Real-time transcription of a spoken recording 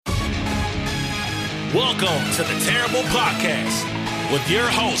Welcome to the Terrible Podcast with your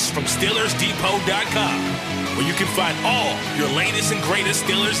hosts from SteelersDepot.com, where you can find all your latest and greatest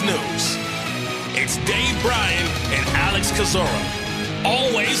Steelers news. It's Dave Bryan and Alex Kozora,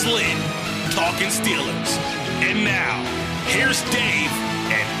 always lit, talking Steelers. And now, here's Dave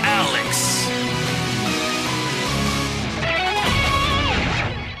and Alex.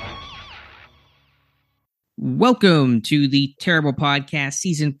 Welcome to the Terrible Podcast,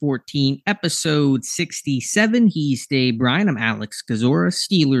 Season 14, Episode 67. He's Dave Bryan. I'm Alex Kozora,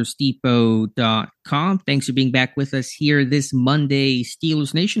 SteelersDepot.com. Thanks for being back with us here this Monday,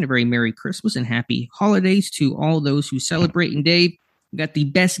 Steelers Nation. A very Merry Christmas and Happy Holidays to all those who celebrate. And Dave, we got the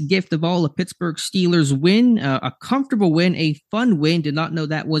best gift of all, a Pittsburgh Steelers win, a comfortable win, a fun win. Did not know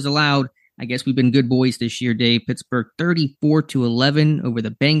that was allowed. I guess we've been good boys this year, Dave. Pittsburgh 34-11 over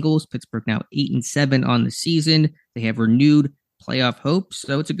the Bengals. Pittsburgh now 8-7 on the season. They have renewed playoff hopes,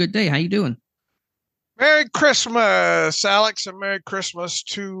 so it's a good day. How you doing? Merry Christmas, Alex, and Merry Christmas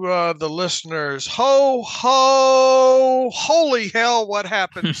to the listeners. Ho, ho, holy hell, what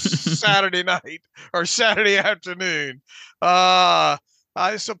happened Saturday night or Saturday afternoon?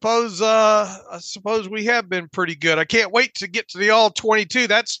 I suppose we have been pretty good. I can't wait to get to the all 22.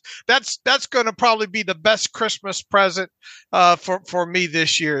 That's going to probably be the best Christmas present for me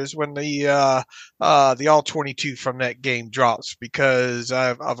this year is when the all 22 from that game drops, because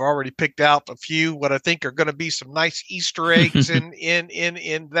I've already picked out a few what I think are going to be some nice Easter eggs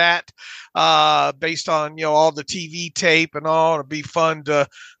in that based on all the TV tape and all. It'll be fun to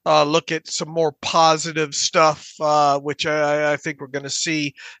look at some more positive stuff, which I think we're going to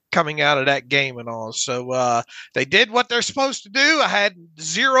see coming out of that game and all. So they did what they're supposed to do. I had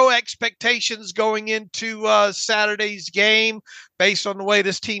zero expectations going into Saturday's game based on the way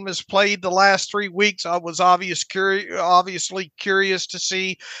this team has played the last 3 weeks. I was obviously curious to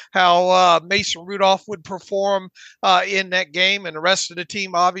see how Mason Rudolph would perform in that game, and the rest of the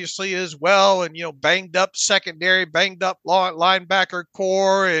team obviously as well. And, banged up secondary, banged up linebacker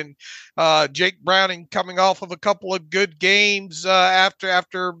core, and Jake Browning coming off of a couple of good games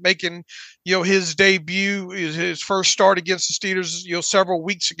after making his debut, his first start against the Steelers several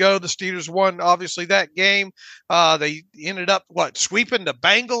weeks ago. The Steelers won obviously that game. They ended up sweeping the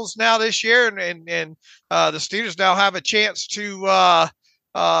Bengals now this year, and the Steelers now have a chance to I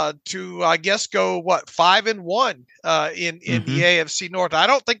guess go 5-1 in the AFC North. I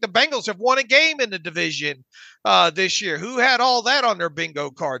don't think the Bengals have won a game in the division this year. Who had all that on their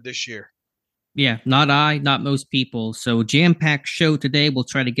bingo card this year? Yeah, not I, not most people. So jam-packed show today. We'll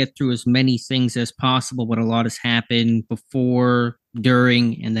try to get through as many things as possible, but a lot has happened before,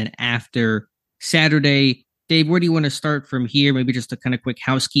 during, and then after Saturday. Dave, where do you want to start from here? Maybe just a kind of quick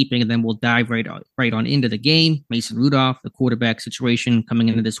housekeeping, and then we'll dive right on into the game. Mason Rudolph, the quarterback situation coming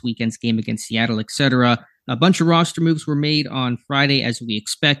into this weekend's game against Seattle, etc. A bunch of roster moves were made on Friday as we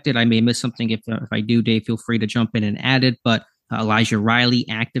expected. I may miss something. If I do, Dave, feel free to jump in and add it. But Elijah Riley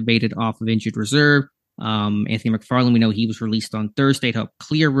activated off of injured reserve. Anthony McFarland, we know he was released on Thursday to help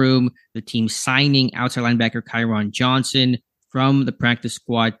clear room. The team signing outside linebacker Kyron Johnson from the practice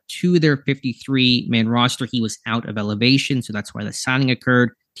squad to their 53-man roster. He was out of elevation, so that's why the signing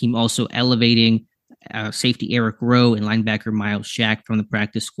occurred. Team also elevating safety Eric Rowe and linebacker Miles Shack from the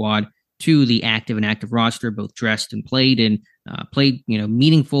practice squad to the active roster, both dressed and played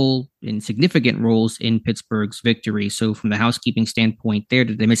meaningful and significant roles in Pittsburgh's victory. So from the housekeeping standpoint there,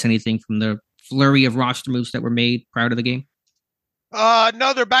 did they miss anything from the flurry of roster moves that were made prior to the game?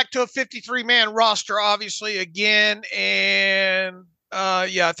 No, they're back to a 53-man roster, obviously, again. And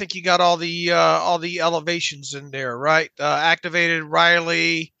I think you got all the elevations in there, right? Activated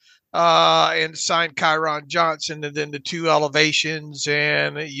Riley, and signed Kyron Johnson, and then the two elevations.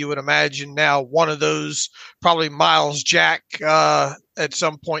 And you would imagine now one of those, probably Miles Jack, at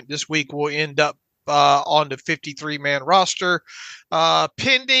some point this week will end up on the 53-man roster,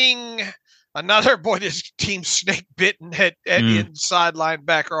 pending another, this team snake bitten at inside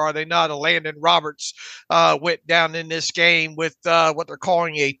linebacker, are they not? Landon Roberts went down in this game with what they're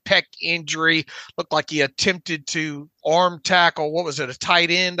calling a pec injury. Looked like he attempted to arm tackle. What was it? A tight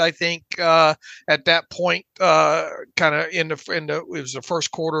end, I think, at that point, kind of it was the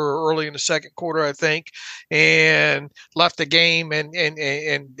first quarter or early in the second quarter, I think, and left the game and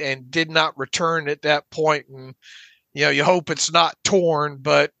did not return at that point. And you hope it's not torn,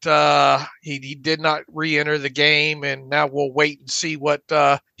 but he did not re-enter the game, and now we'll wait and see what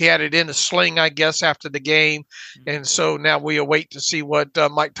he had it in a sling, I guess, after the game. And so now we await to see what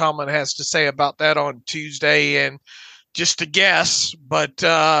Mike Tomlin has to say about that on Tuesday. And just a guess, but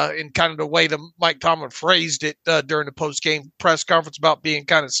in kind of the way that Mike Tomlin phrased it during the post-game press conference about being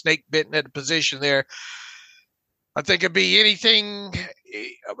kind of snake bitten at the position there, I think it'd be anything.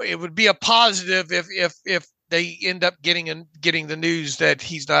 It would be a positive if they end up getting the news that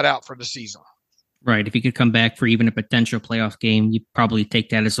he's not out for the season. Right. If he could come back for even a potential playoff game, you'd probably take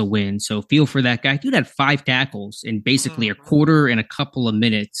that as a win. So feel for that guy. Dude had 5 tackles in basically a quarter and a couple of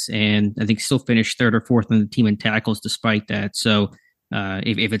minutes, and I think still finished third or fourth on the team in tackles despite that. So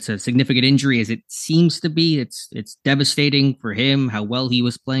if it's a significant injury, as it seems to be, it's devastating for him, how well he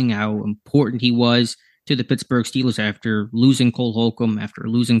was playing, how important he was to the Pittsburgh Steelers after losing Cole Holcomb, after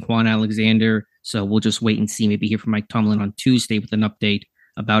losing Quan Alexander. So we'll just wait and see. Maybe hear from Mike Tomlin on Tuesday with an update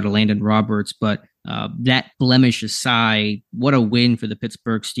about Landon Roberts. But that blemish aside, what a win for the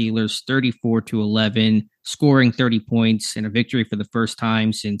Pittsburgh Steelers, 34-11, scoring 30 points in a victory for the first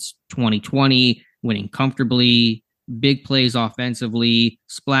time since 2020, winning comfortably, big plays offensively,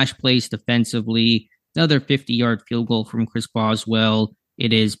 splash plays defensively, another 50-yard field goal from Chris Boswell.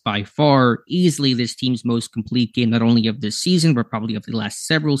 It is by far easily this team's most complete game, not only of this season, but probably of the last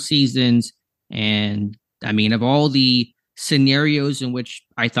several seasons. And I mean, of all the scenarios in which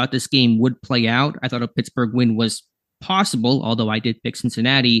I thought this game would play out, I thought a Pittsburgh win was possible, although I did pick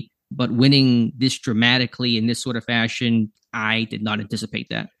Cincinnati, but winning this dramatically in this sort of fashion, I did not anticipate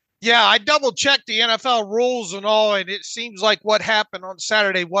that. Yeah, I double checked the NFL rules and all, and it seems like what happened on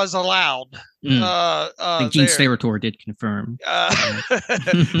Saturday was allowed. I think Gene Steratore did confirm.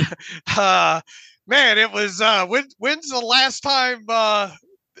 Man, it was when's the last time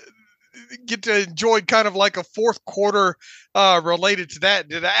get to enjoy kind of like a fourth quarter related to that?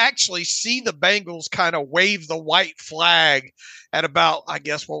 Did I actually see the Bengals kind of wave the white flag at about, I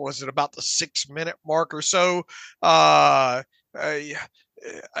guess, what was it, about the 6-minute mark or so?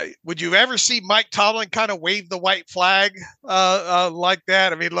 Would you ever see Mike Tomlin kind of wave the white flag like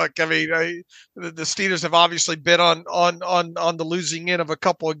that? I mean, look, the Steelers have obviously been on the losing end of a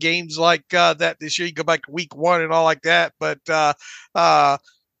couple of games like that this year. You go back to week 1 and all like that, but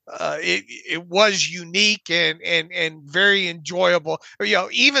it was unique and very enjoyable. You know,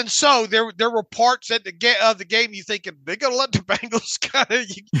 even so, there were parts at the game you thinking they're gonna let the Bengals kind of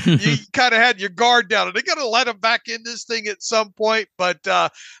you kind of had your guard down, and they're gonna let them back in this thing at some point. But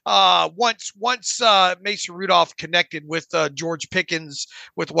once Mason Rudolph connected with George Pickens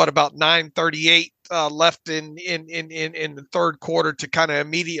with about 9:38 left in the third quarter to kind of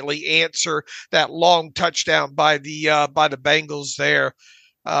immediately answer that long touchdown by the Bengals there.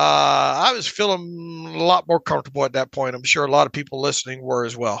 I was feeling a lot more comfortable at that point. I'm sure a lot of people listening were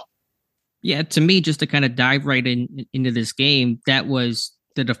as well. Yeah, to me, just to kind of dive right into this game, that was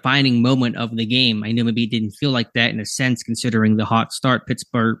the defining moment of the game. I know maybe it didn't feel like that in a sense, considering the hot start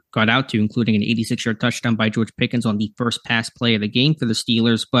Pittsburgh got out to, including an 86-yard touchdown by George Pickens on the first pass play of the game for the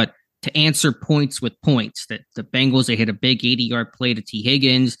Steelers. But to answer points with points, that the Bengals, they hit a big 80-yard play to T.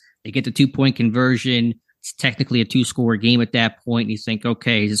 Higgins. They get the 2-point conversion. It's technically a 2-score game at that point. And you think,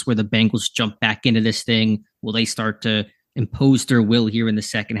 okay, is this where the Bengals jump back into this thing? Will they start to impose their will here in the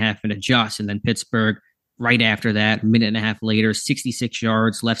second half and adjust? And then Pittsburgh, right after that, a minute and a half later, 66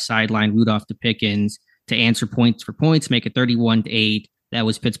 yards, left sideline, Rudolph to Pickens to answer points for points, make it 31-8. That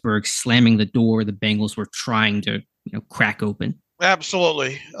was Pittsburgh slamming the door the Bengals were trying to crack open.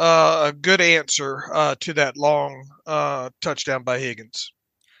 Absolutely. A good answer to that long touchdown by Higgins.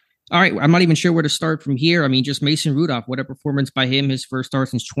 All right, I'm not even sure where to start from here. I mean, just Mason Rudolph, what a performance by him, his first start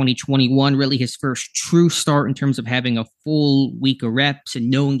since 2021, really his first true start in terms of having a full week of reps and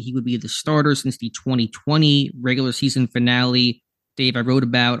knowing he would be the starter since the 2020 regular season finale. Dave, I wrote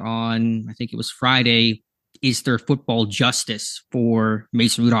about on, I think it was Friday, is there football justice for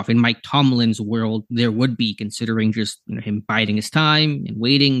Mason Rudolph? In Mike Tomlin's world, there would be, considering just him biding his time and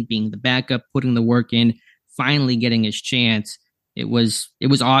waiting, being the backup, putting the work in, finally getting his chance. It was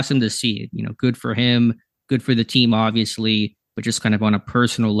awesome to see it. Good for him, good for the team, obviously, but just kind of on a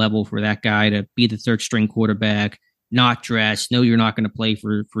personal level for that guy to be the third string quarterback, not dressed, know you're not going to play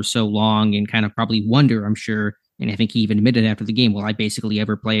for so long, and kind of probably wonder, I'm sure, and I think he even admitted after the game, will I basically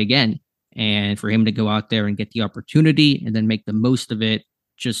ever play again? And for him to go out there and get the opportunity and then make the most of it,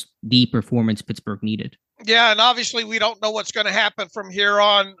 just the performance Pittsburgh needed. Yeah, and obviously we don't know what's going to happen from here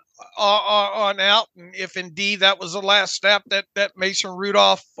on out, and if indeed that was the last step that Mason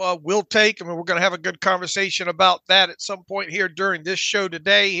Rudolph will take. I mean, we're going to have a good conversation about that at some point here during this show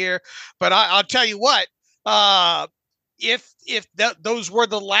today here. But I'll tell you what, if those were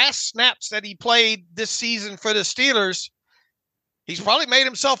the last snaps that he played this season for the Steelers, He's probably made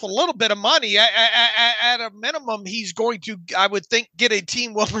himself a little bit of money. At a minimum, he's going to, I would think, get a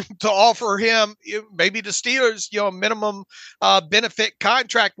team willing to offer him, maybe the Steelers, a minimum benefit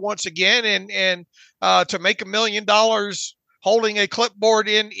contract once again, and to make $1 million holding a clipboard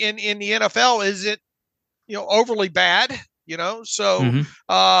in the NFL isn't, overly bad, So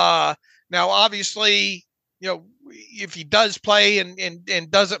now, obviously, if he does play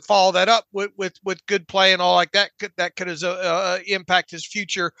and doesn't follow that up with good play and all like that, that could impact his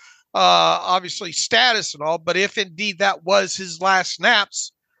future, obviously status and all. But if indeed that was his last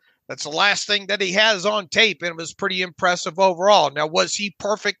snaps, that's the last thing that he has on tape, and it was pretty impressive overall. Now, was he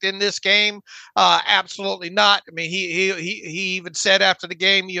perfect in this game? Absolutely not. I mean, he even said after the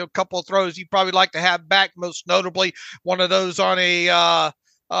game, a couple of throws he'd probably like to have back, most notably one of those on a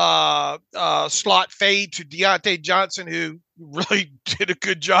slot fade to Deontay Johnson, who really did a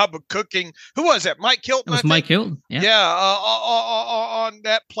good job of cooking. Who was that? Mike Hilton. It was Mike Hilton. Yeah. On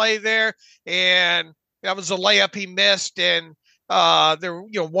that play there, and that was a layup he missed, and there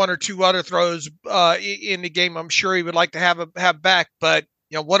were one or two other throws in the game I'm sure he would like to have back, but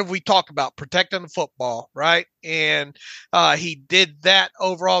what have we talked about? Protecting the football, right? And he did that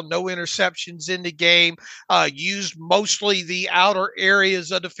overall. No interceptions in the game. Used mostly the outer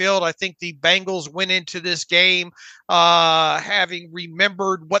areas of the field. I think the Bengals went into this game having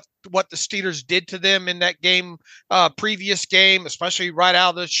remembered what the Steelers did to them in that game, previous game, especially right out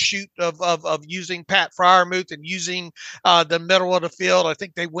of the chute of using Pat Freiermuth and using the middle of the field. I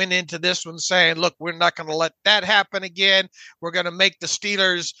think they went into this one saying, look, we're not going to let that happen again. We're going to make the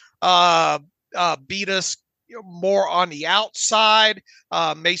Steelers beat us more on the outside.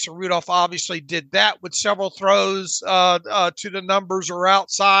 Mason Rudolph obviously did that with several throws to the numbers or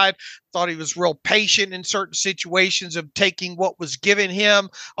outside. Thought he was real patient in certain situations of taking what was given him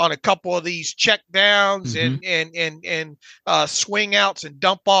on a couple of these check downs and swing outs and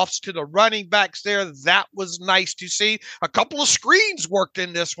dump offs to the running backs there. That was nice to see. A couple of screens worked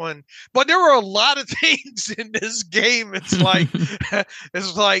in this one, but there were a lot of things in this game. It's like,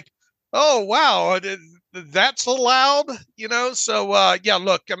 oh, wow. That's allowed, So,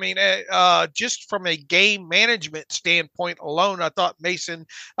 look, I mean, just from a game management standpoint alone, I thought Mason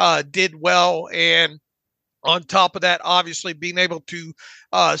did well. And on top of that, obviously being able to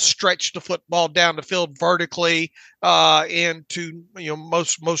stretch the football down the field vertically and to,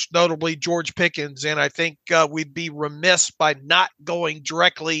 most notably George Pickens. And I think we'd be remiss by not going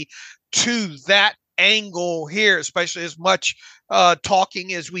directly to that angle here, especially as much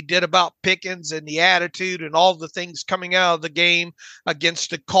talking as we did about Pickens and the attitude and all the things coming out of the game against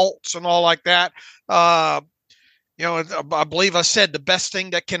the Colts and all like that. I believe I said the best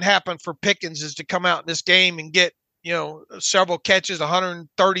thing that can happen for Pickens is to come out in this game and get, several catches,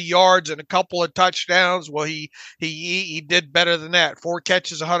 130 yards and a couple of touchdowns. Well, he did better than that. 4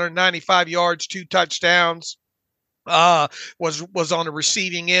 catches, 195 yards, 2 touchdowns. Was on the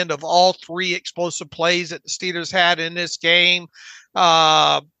receiving end of all 3 explosive plays that the Steelers had in this game.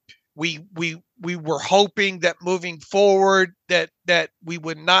 We were hoping that moving forward that we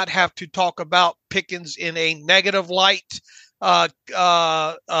would not have to talk about Pickens in a negative light, at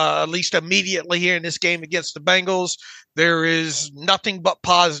least immediately here in this game against the Bengals. There is nothing but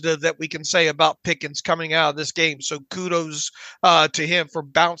positive that we can say about Pickens coming out of this game. So kudos to him for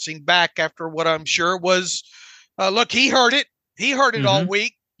bouncing back after what I'm sure was. Look, he heard it. He heard it all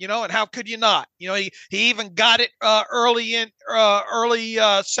week, and how could you not? He even got it early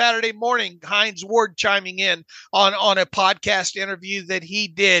Saturday morning. Hines Ward chiming in on a podcast interview that he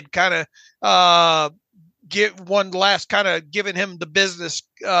did, kind of give one last kind of giving him the business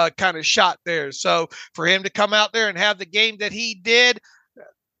kind of shot there. So for him to come out there and have the game that he did,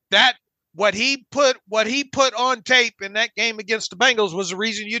 that what he put on tape in that game against the Bengals was the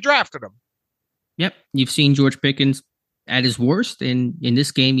reason you drafted him. Yep. You've seen George Pickens at his worst, and in this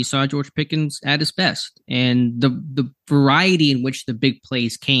game, you saw George Pickens at his best. And the variety in which the big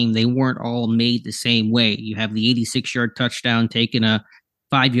plays came, they weren't all made the same way. You have the 86-yard touchdown taking a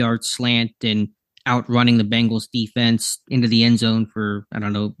 5-yard slant and outrunning the Bengals defense into the end zone for,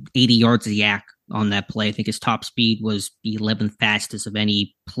 80 yards of yak on that play. I think his top speed was the 11th fastest of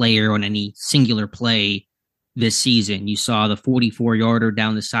any player on any singular play this season. You saw the 44-yarder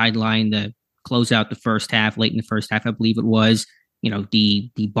down the sideline, the close out the first half, late in the first half, I believe it was,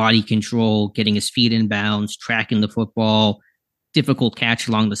 the body control, getting his feet in bounds, tracking the football, difficult catch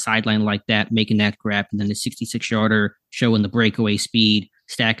along the sideline like that, making that grab, and then the 66-yarder showing the breakaway speed,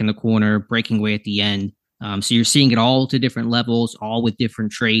 stacking the corner, breaking away at the end. So you're seeing it all to different levels, all with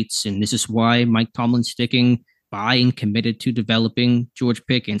different traits. And this is why Mike Tomlin's sticking by and committed to developing George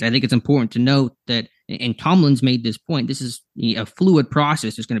Pickens. I think it's important to note that And Tomlin's made this point. This is a fluid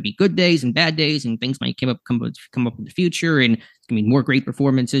process. There's going to be good days and bad days, and things might come up in the future, and it's going to be more great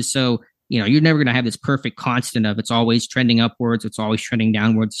performances. So, you're never going to have this perfect constant of it's always trending upwards, it's always trending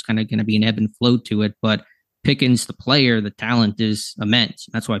downwards. It's kind of going to be an ebb and flow to it. But Pickens, the player, the talent is immense.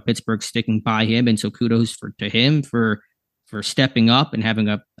 That's why Pittsburgh's sticking by him. And so kudos to him for stepping up and having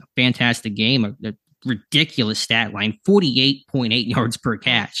a fantastic game. A ridiculous stat line, 48.8 yards per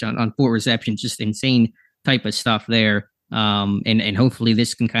catch on 4 receptions, just insane type of stuff there. And hopefully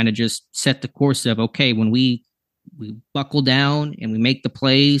this can kind of just set the course of, okay, when we buckle down and we make the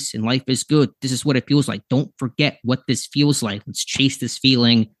plays and life is good, this is what it feels like. Don't forget what this feels like. Let's chase this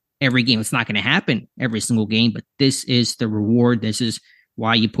feeling every game. It's not going to happen every single game, but this is the reward. This is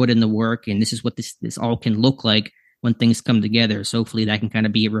why you put in the work, and this is what this all can look like when things come together. So hopefully that can kind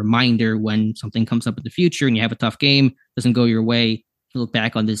of be a reminder when something comes up in the future and you have a tough game, doesn't go your way, you look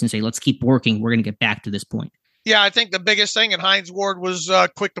back on this and say, let's keep working. We're going to get back to this point. Yeah, I think the biggest thing, and Hines Ward was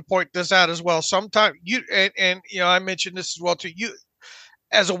quick to point this out as well. Sometimes I mentioned this as well too. You,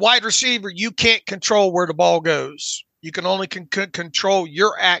 as a wide receiver, you can't control where the ball goes. You can only control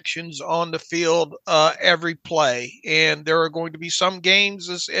your actions on the field every play. And there are going to be some games,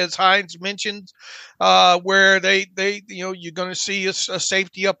 as Hines mentioned, where you're going to see a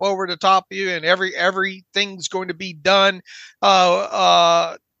safety up over the top of you, and everything's going to be done.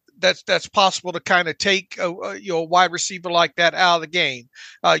 That's possible to kind of take a wide receiver like that out of the game.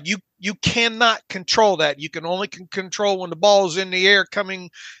 You cannot control that. You can only control when the ball is in the air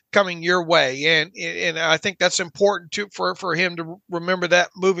coming your way. And I think that's important for him to remember that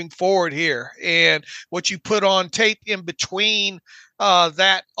moving forward here. And what you put on tape in between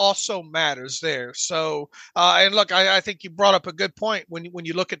that also matters there. So, and look, I think you brought up a good point. When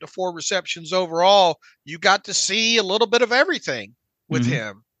you look at the 4 receptions overall, you got to see a little bit of everything with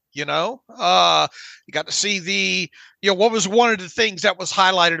him. You got to see what was one of the things that was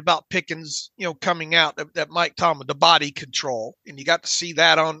highlighted about Pickens, coming out that Mike Tomlin, the body control. And you got to see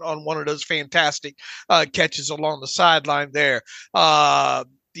that on one of those fantastic catches along the sideline there.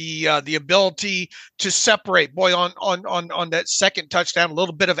 The ability to separate, on that second touchdown, a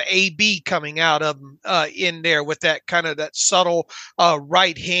little bit of AB coming out of him in there with that kind of that subtle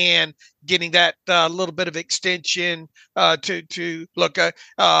right hand, getting that little bit of extension to look.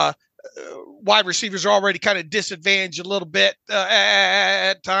 Wide receivers are already kind of disadvantaged a little bit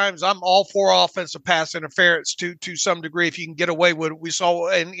at times. I'm all for offensive pass interference to some degree if you can get away with it. We saw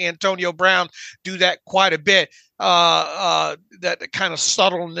Antonio Brown do that quite a bit. That kind of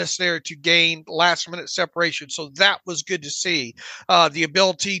subtleness there to gain last minute separation. So that was good to see. The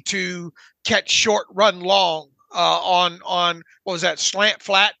ability to catch short, run long. On what was that, slant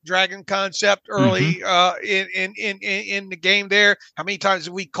flat dragon concept early in the game there. How many times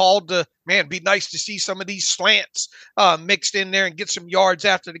have we called to, man, it'd be nice to see some of these slants mixed in there and get some yards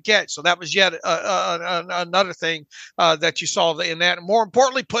after the catch. So that was yet another thing that you saw in that. And more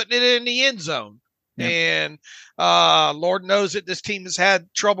importantly, putting it in the end zone. Yep. And Lord knows that this team has had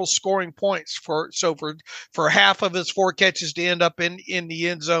trouble scoring points for half of his 4 catches to end up in the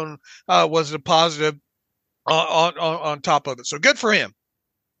end zone was a positive on top of it. So good for him.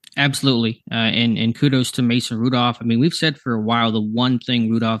 Absolutely. And kudos to Mason Rudolph. I mean, we've said for a while, the one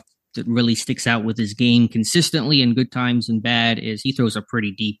thing Rudolph that really sticks out with his game consistently in good times and bad is he throws a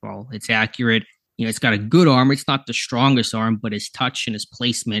pretty deep ball. It's accurate. It's got a good arm. It's not the strongest arm, but his touch and his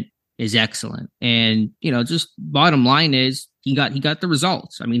placement is excellent. And, just bottom line is he got the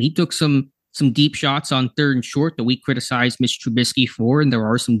results. I mean, he took some deep shots on 3rd and short that we criticized Mitch Trubisky for, and there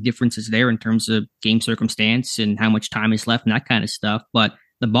are some differences there in terms of game circumstance and how much time is left and that kind of stuff. But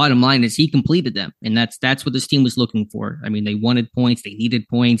the bottom line is he completed them, and that's what this team was looking for. I mean, they wanted points, they needed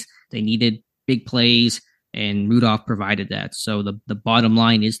big plays, and Rudolph provided that. So the bottom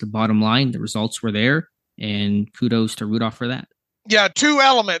line is the bottom line. The results were there, and kudos to Rudolph for that. Yeah, 2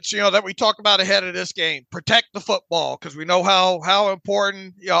 elements, that we talked about ahead of this game. Protect the football, because we know how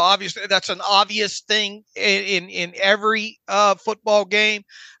important, obviously that's an obvious thing in every football game.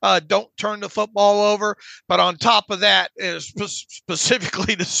 Don't turn the football over. But on top of that,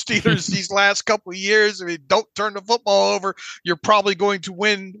 specifically the Steelers these last couple of years, I mean, don't turn the football over. You're probably going to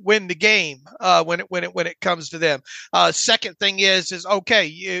win the game when it comes to them. Second thing is okay,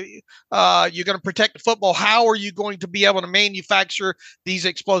 you're going to protect the football. How are you going to be able to manufacture these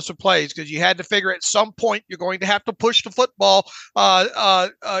explosive plays? Because you had to figure at some point you're going to have to push the football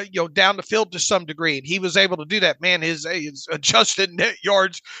down the field to some degree, and he was able to do that. Man, his adjusted net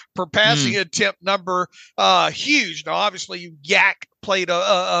yards per passing attempt number huge. Now obviously you yak played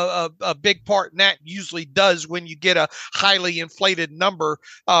a big part in that. Usually does when you get a highly inflated number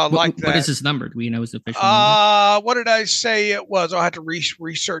like that. What is this number? Do we know his official number? What did I say it was? I'll have to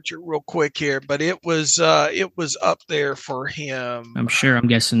research it real quick here, but it was up there for him. I'm sure. I'm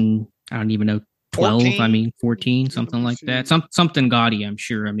guessing. I don't even know. 12. 14? I mean, 14, something like that. Something gaudy. I'm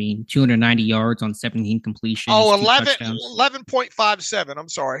sure. I mean, 290 yards on 17 completions. Oh, 11.57. I'm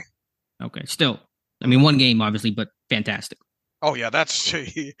sorry. Okay, still. I mean, one game, obviously, but fantastic. Oh yeah, that's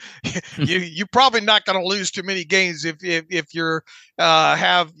you're probably not going to lose too many games if you're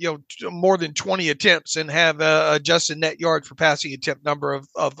have more than 20 attempts and have adjusted net yards per passing attempt number of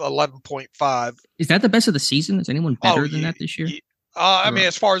 11.5. Is that the best of the season? Is anyone better than that this year? I mean,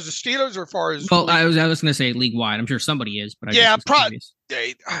 as far as the Steelers, or as far as I was going to say league wide. I'm sure somebody is, but probably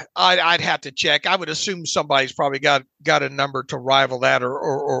I'd have to check. I would assume somebody's probably got a number to rival that,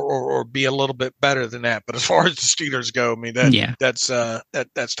 or be a little bit better than that. But as far as the Steelers go, I mean that's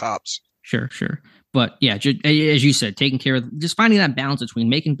tops. Sure. But yeah, as you said, taking care of just finding that balance between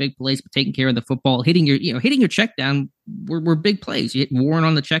making big plays but taking care of the football, hitting your check down were big plays. You hit Warren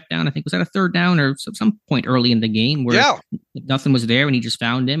on the check down. I think was that a third down or some point early in the game where nothing was there and he just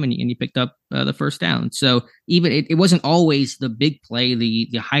found him and he picked up the first down. So even it wasn't always the big play, the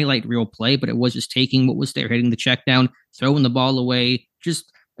highlight reel play, but it was just taking what was there, hitting the check down, throwing the ball away.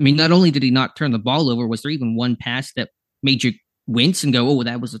 Not only did he not turn the ball over, was there even one pass that made you wince and go, oh,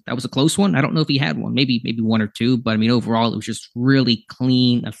 that was a close one? I don't know if he had one, maybe one or two, but I mean, overall, it was just really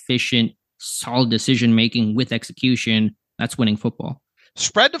clean, efficient, solid decision making with execution. That's winning football.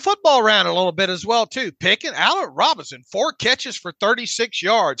 Spread the football around a little bit as well, too. Picking Allen Robinson, 4 catches for 36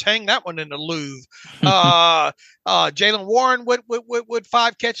 yards. Hang that one in the Louvre. Jaylen Warren with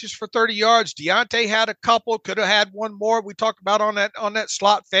 5 catches for 30 yards. Deontay had a couple, could have had one more. We talked about on that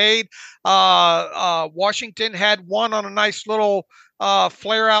slot fade. Washington had one on a nice little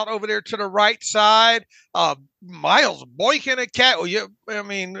flare out over there to the right side. Miles Boykin a catch. I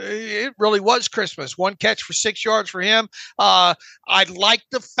mean, it really was Christmas. 1 catch for 6 yards for him. I like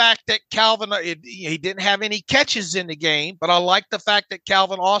the fact that Calvin, he didn't have any catches in the game, but I like the fact that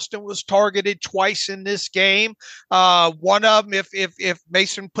Calvin Austin was targeted twice in this game. One of them, if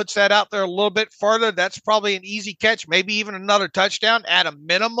Mason puts that out there a little bit further, that's probably an easy catch, maybe even another touchdown at a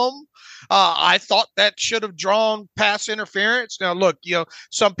minimum. I thought that should have drawn pass interference. Now, look,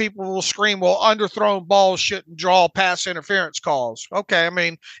 some people will scream, well, underthrown balls shouldn't draw pass interference calls. Okay, I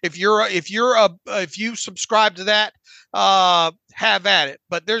mean, if you subscribe to that, have at it.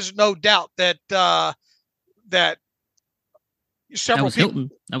 But there's no doubt that several people. Hilton.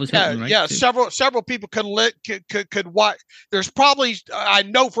 That was Hilton, right? Yeah, several people could watch. There's probably, I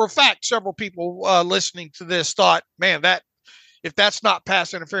know for a fact, several people listening to this thought, man, that if that's not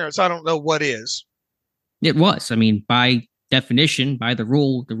pass interference, I don't know what is. It was. I mean, by definition, by the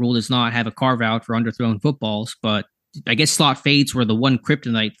rule does not have a carve out for underthrown footballs, but I guess slot fades were the one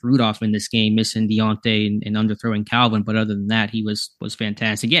kryptonite for Rudolph in this game, missing Deontay and underthrowing Calvin. But other than that, he was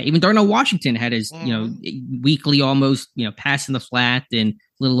fantastic. Yeah, even Darnell Washington had his, weekly almost, passing the flat and a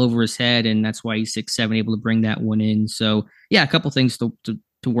little over his head. And that's why he's 6'7", able to bring that one in. So yeah, a couple things to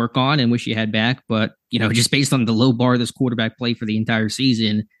work on and wish you had back. But, just based on the low bar this quarterback played for the entire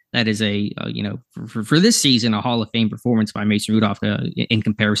season, that is for this season, a Hall of Fame performance by Mason Rudolph in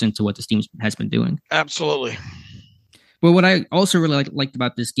comparison to what this team has been doing. Absolutely. But what I also really liked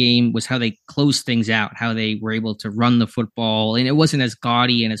about this game was how they closed things out, how they were able to run the football. And it wasn't as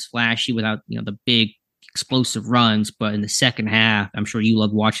gaudy and as flashy without, the big explosive runs. But in the second half, I'm sure you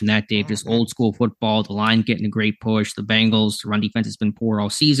love watching that, Dave, just old school football, the line getting a great push. The Bengals, the run defense has been poor all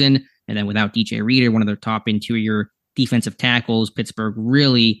season. And then without DJ Reader, one of their top interior defensive tackles, Pittsburgh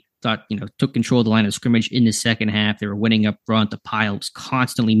really took control of the line of scrimmage in the second half. They were winning up front. The pile was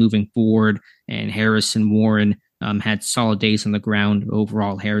constantly moving forward, and Harris and Warren had solid days on the ground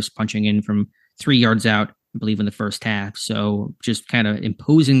overall. Harris punching in from 3 yards out, I believe, in the first half. So just kind of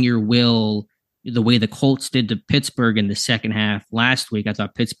imposing your will the way the Colts did to Pittsburgh in the second half last week. I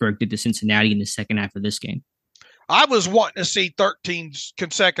thought Pittsburgh did to Cincinnati in the second half of this game. I was wanting to see 13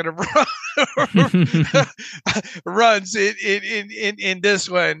 consecutive runs in this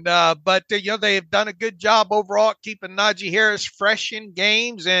one, but they have done a good job overall keeping Najee Harris fresh in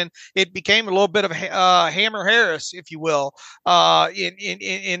games, and it became a little bit of Hammer Harris, if you will,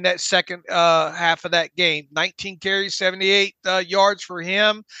 in that second half of that game. 19 carries, 78 yards for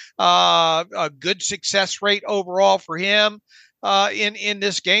him, a good success rate overall for him. in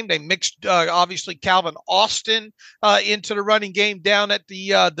this game. They mixed obviously Calvin Austin into the running game down at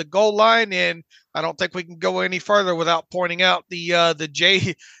the goal line, and I don't think we can go any further without pointing out the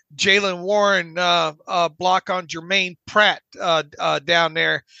Jaylen Warren block on Jermaine Pratt down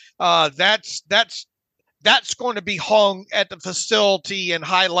there. That's going to be hung at the facility and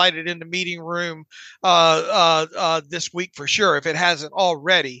highlighted in the meeting room this week for sure, if it hasn't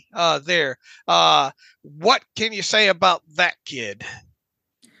already there. What can you say about that kid?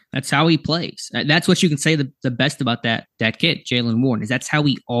 That's how he plays. That's what you can say the best about that kid, Jaylen Warren, is that's how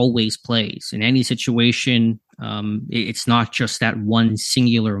he always plays in any situation. It's not just that one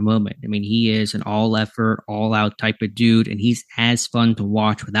singular moment. I mean, he is an all effort, all out type of dude, and he's as fun to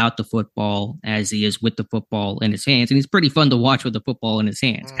watch without the football as he is with the football in his hands. And he's pretty fun to watch with the football in his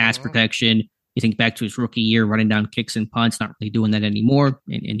hands. Pass protection. You think back to his rookie year, running down kicks and punts, not really doing that anymore,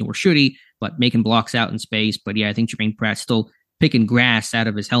 and nor should he, but making blocks out in space. But yeah, I think Jermaine Pratt's still picking grass out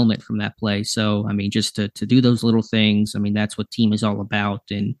of his helmet from that play. So, I mean, just to do those little things, I mean, that's what team is all about.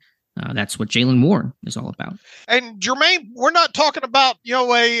 And that's what Jaylen Warren is all about. And Jermaine, we're not talking about,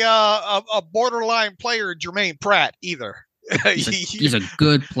 a borderline player, Jermaine Pratt, either. He's a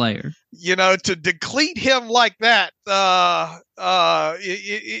good player. To deplete him like that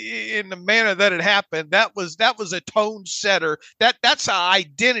in the manner that it happened, that was a tone setter. That's an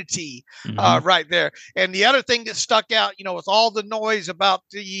identity right there. And the other thing that stuck out, with all the noise about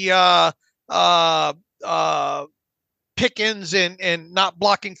the Pickens and not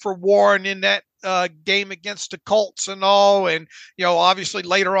blocking for Warren in that game against the Colts and all, and obviously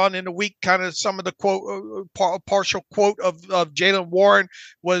later on in the week, kind of some of the partial quote of Jaylen Warren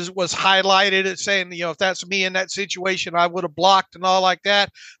was highlighted as saying, if that's me in that situation, I would have blocked and all like that.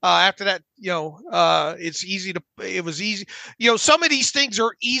 After that, it was easy. Some of these things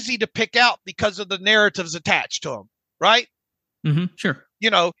are easy to pick out because of the narratives attached to them, right? Sure.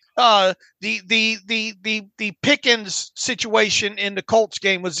 The Pickens situation in the Colts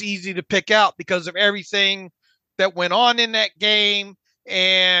game was easy to pick out because of everything that went on in that game,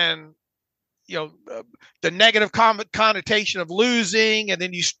 and the negative connotation of losing, and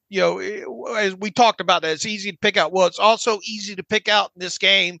then as we talked about that, it's easy to pick out. Well, it's also easy to pick out in this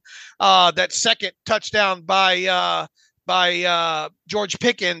game that second touchdown by George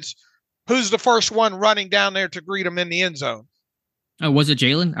Pickens, who's the first one running down there to greet him in the end zone. Oh, was it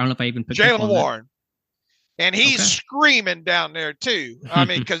Jaylen? I don't know if I even picked up on Jaylen Warren. That. And he's screaming down there too. I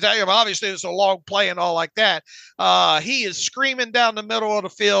mean, because obviously it's a long play and all like that. He is screaming down the middle of the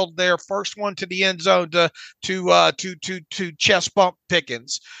field there, first one to the end zone to chest bump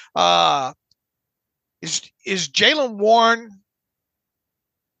Pickens. Is Jaylen Warren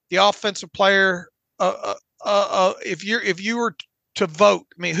the offensive player? If you were to vote,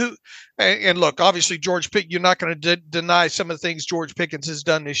 I mean, who? And look, obviously George Pickens, you're not going to deny some of the things George Pickens has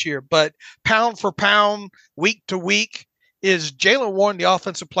done this year, but pound for pound, week to week, is Jaylen Warren the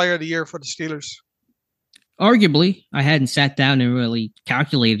offensive player of the year for the Steelers? Arguably. I hadn't sat down and really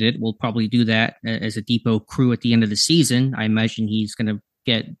calculated it. We'll probably do that as a Depot crew at the end of the season. I imagine he's going to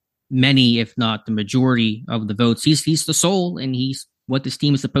get many, if not the majority of the votes. He's the soul, and he's what this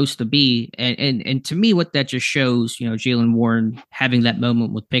team is supposed to be. And to me, what that just shows, Jaylen Warren having that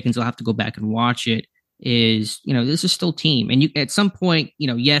moment with Pickens, I'll have to go back and watch it, is, this is still team. And at some point,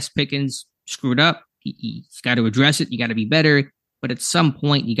 yes, Pickens screwed up. He's got to address it. You got to be better. But at some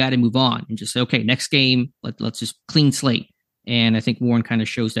point, you got to move on and just say, okay, next game, let's just clean slate. And I think Warren kind of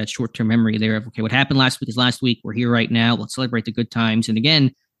shows that short-term memory there of, okay, what happened last week is last week. We're here right now. Let's celebrate the good times. And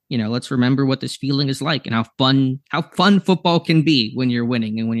again, let's remember what this feeling is like and how fun football can be when you're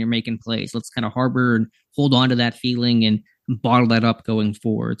winning and when you're making plays. Let's kind of harbor and hold on to that feeling and bottle that up going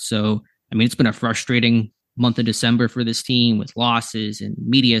forward. So, I mean, it's been a frustrating month of December for this team with losses and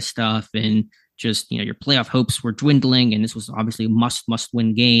media stuff, and just, your playoff hopes were dwindling, and this was obviously a must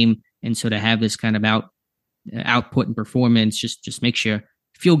win game. And so to have this kind of output and performance just makes you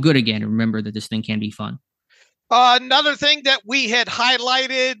feel good again and remember that this thing can be fun. Another thing that we had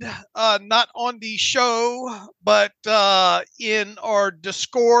highlighted, not on the show, but in our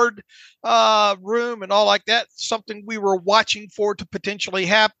Discord room and all like that, something we were watching for to potentially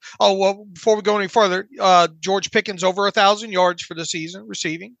happen. Oh, well, before we go any further, George Pickens over 1,000 yards for the season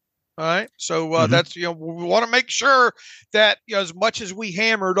receiving. All right. So that's, we want to make sure that, as much as we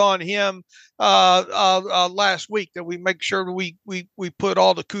hammered on him last week that we make sure we put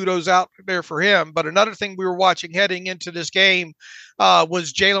all the kudos out there for him. But another thing we were watching heading into this game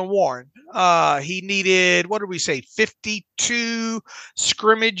was Jaylen Warren. He needed, what did we say, 52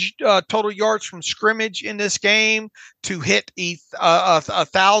 scrimmage total yards from scrimmage in this game to hit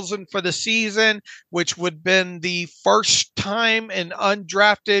 1,000 for the season, which would have been the first time an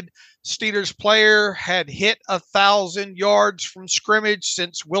undrafted Steelers player had hit 1,000 yards from scrimmage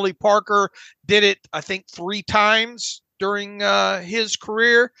since Willie Parker did it, I think, 3 times during his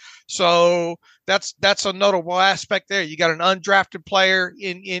career. So that's a notable aspect there. You got an undrafted player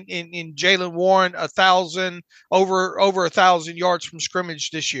in Jaylen Warren, over 1,000 yards from scrimmage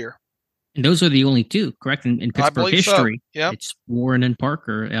this year. And those are the only two, correct? In Pittsburgh history, so. Yep. It's Warren and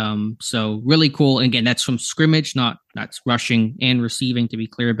Parker. So really cool. And again, that's from scrimmage, not rushing and receiving, to be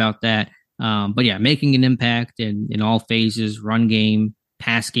clear about that. But yeah, making an impact in all phases: run game,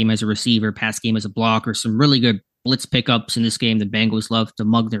 pass game as a receiver, pass game as a blocker. Some really good blitz pickups in this game. The Bengals love to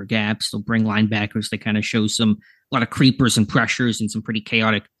mug their gaps. They'll bring linebackers. They kind of show a lot of creepers and pressures and some pretty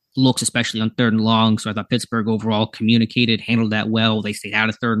chaotic looks, especially on 3rd and long. So I thought Pittsburgh overall handled that well. They stayed out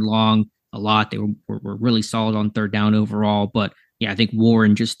of 3rd and long a lot. They were really solid on 3rd down overall. But yeah, I think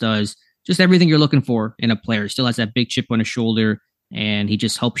Warren just does everything you're looking for in a player. Still has that big chip on his shoulder, and he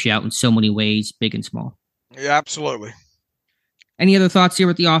just helps you out in so many ways, big and small. Yeah, absolutely. Any other thoughts here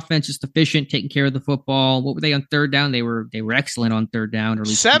with the offense? Just efficient, taking care of the football. What were they on 3rd down? They were excellent on 3rd down. Or at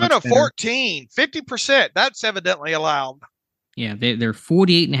least 7 of 14, 50%. That's evidently allowed. Yeah, they're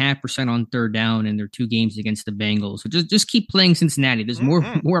 48.5% on 3rd down in their 2 games against the Bengals. So just keep playing Cincinnati. There's more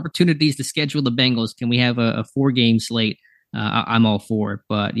opportunities to schedule the Bengals. Can we have a 4-game slate? I'm all for it.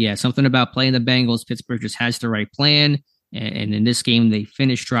 But yeah, something about playing the Bengals. Pittsburgh just has the right plan. And in this game, they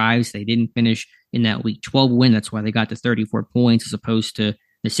finished drives. They didn't finish in that Week 12 win. That's why they got to 34 points as opposed to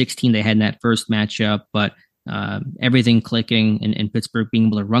the 16 they had in that first matchup. But everything clicking and Pittsburgh being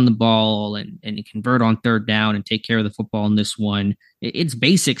able to run the ball and convert on 3rd down and take care of the football in this one. It's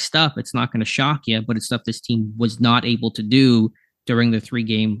basic stuff. It's not going to shock you, but it's stuff this team was not able to do during the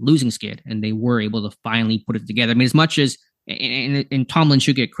 3-game losing skid. And they were able to finally put it together. I mean, as much as and Tomlin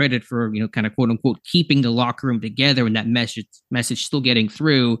should get credit for, kind of quote unquote, keeping the locker room together and that message still getting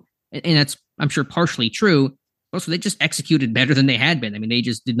through. And that's, I'm sure, partially true. Also, they just executed better than they had been. I mean, they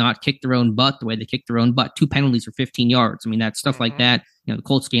just did not kick their own butt the way they kicked their own butt. 2 penalties for 15 yards. I mean, that stuff like that. The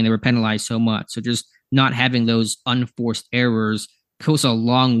Colts game, they were penalized so much. So just not having those unforced errors goes a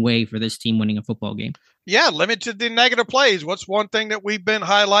long way for this team winning a football game. Yeah, limited the negative plays. What's one thing that we've been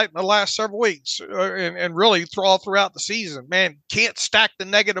highlighting the last several weeks and really all throughout the season? Man, can't stack the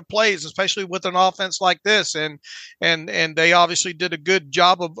negative plays, especially with an offense like this. And they obviously did a good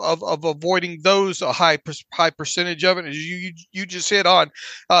job of avoiding those, a high percentage of it. As you just hit on,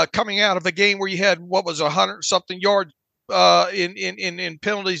 coming out of a game where you had, 100-something yards in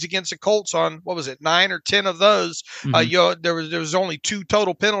penalties against the Colts on, 9 or 10 of those. There was only 2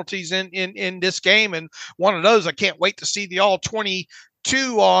 total penalties in this game, and one of those I can't wait to see the all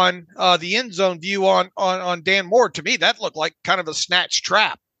 22 on the end zone view on Dan Moore. To me, that looked like kind of a snatch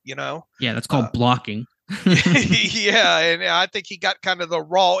trap. Yeah, that's called blocking. Yeah, and I think he got kind of the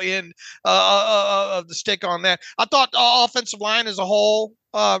raw end of the stick on that. I thought the offensive line as a whole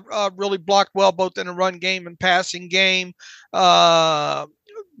really blocked well, both in the run game and passing game.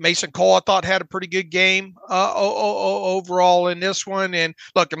 Mason Cole, I thought, had a pretty good game overall in this one. And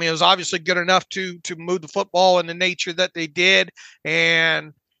look, I mean, it was obviously good enough to move the football in the nature that they did,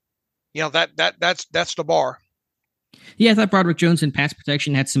 and that's the bar. Yeah, I thought Broderick Jones in pass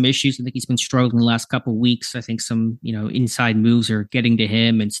protection had some issues. I think he's been struggling the last couple of weeks. I think some, inside moves are getting to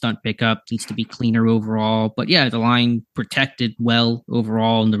him, and stunt pickup needs to be cleaner overall. But yeah, the line protected well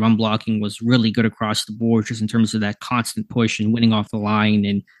overall, and the run blocking was really good across the board, just in terms of that constant push and winning off the line.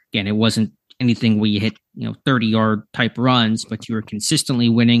 And again, it wasn't anything where you hit, 30-yard type runs, but you were consistently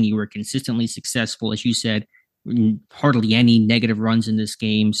winning. You were consistently successful. As you said, hardly any negative runs in this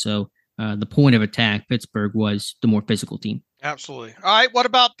game. So the point of attack, Pittsburgh was the more physical team. Absolutely. All right. What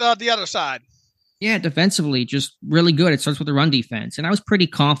about the other side? Yeah, defensively, just really good. It starts with the run defense. And I was pretty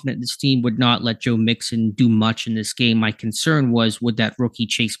confident this team would not let Joe Mixon do much in this game. My concern was, would that rookie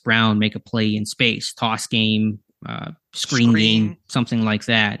Chase Brown make a play in space, toss game, screen game, something like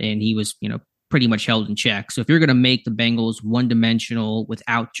that? And he was, pretty much held in check. So if you're going to make the Bengals one-dimensional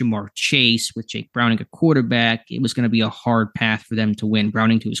without Jamar Chase, with Jake Browning a quarterback, it was going to be a hard path for them to win.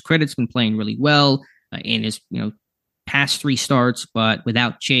 Browning, to his credit, has been playing really well in his past 3 starts, but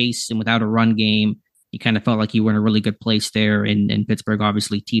without Chase and without a run game, you kind of felt like you were in a really good place there. And Pittsburgh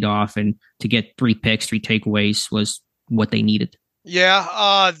obviously teed off, and to get 3 picks, 3 takeaways was what they needed.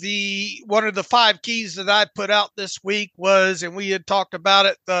 Yeah, the one of the 5 keys that I put out this week was, and we had talked about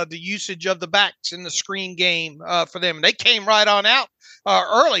it, the usage of the backs in the screen game for them. And they came right on out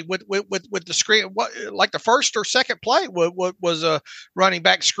early with the screen. What, like the first or second play was a running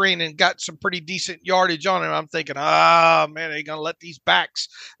back screen and got some pretty decent yardage on it. I'm thinking, man, they're gonna let these backs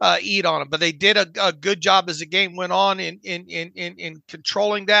eat on them. But they did a good job as the game went on in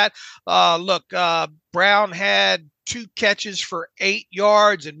controlling that. Look, Brown had 2 catches for 8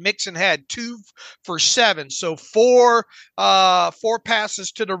 yards, and Mixon had 2 for 7. So four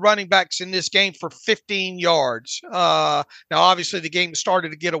passes to the running backs in this game for 15 yards. Now, obviously, the game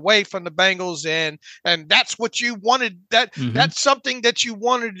started to get away from the Bengals, and that's what you wanted. That's something that you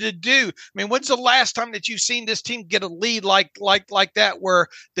wanted to do. I mean, when's the last time that you've seen this team get a lead like that, where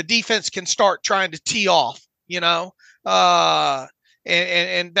the defense can start trying to tee off?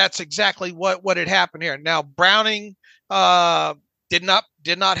 And that's exactly what had happened here. Now, Browning did not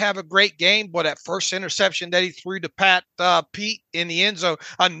have a great game, but that first interception that he threw to Pete in the end zone,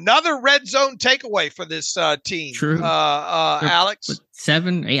 another red zone takeaway for this team. True. Alex,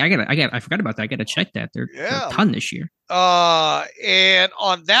 7, 8. I forgot about that. I got to check that. They're a ton this year. And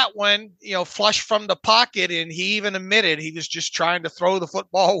on that one, flush from the pocket, and he even admitted he was just trying to throw the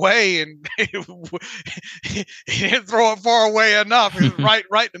football away, and he didn't throw it far away enough. It was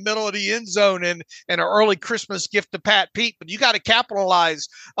right in the middle of the end zone, and an early Christmas gift to Pat Pete. But you got to capitalize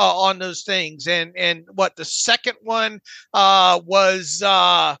on those things. And what the second one was.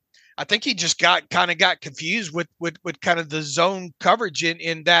 I think he just got confused with kind of the zone coverage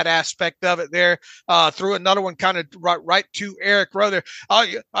in that aspect of it there. Threw another one kind of right to Eric Rowe there.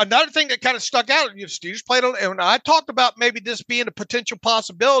 Another thing that kind of stuck out, Steelers played on, and I talked about maybe this being a potential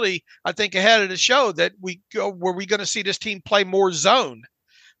possibility, I think, ahead of the show, that were we going to see this team play more zone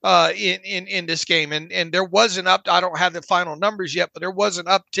in this game, and there was an up. I don't have the final numbers yet, but there was an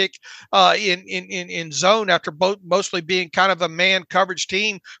uptick in zone after mostly being kind of a man coverage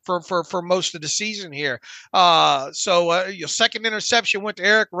team for most of the season here. So your second interception went to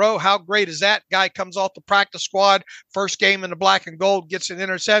Eric Rowe. How great is that? Guy comes off the practice squad, first game in the black and gold, gets an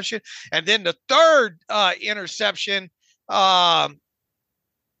interception, and then the third interception.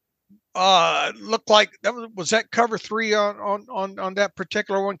 Looked like that was that cover 3 on that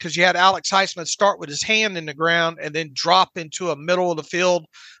particular one, because you had Alex Highsmith start with his hand in the ground and then drop into a middle of the field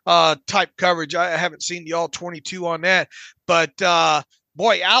type coverage. I haven't seen the all 22 on that, but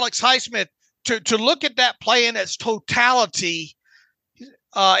boy, Alex Highsmith, to look at that play in its totality.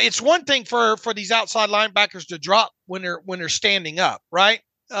 It's one thing for these outside linebackers to drop when they're standing up, right?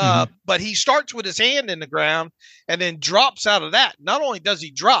 But he starts with his hand in the ground and then drops out of that. Not only does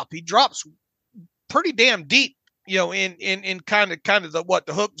he drops pretty damn deep, in kind of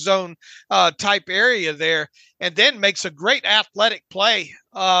the hook zone type area there, and then makes a great athletic play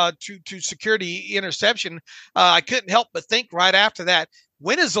to secure the interception. I couldn't help but think right after that,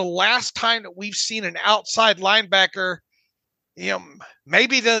 when is the last time that we've seen an outside linebacker,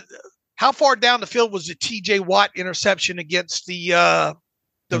 maybe how far down the field was the TJ Watt interception against the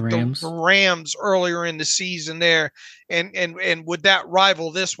Rams earlier in the season there, and would that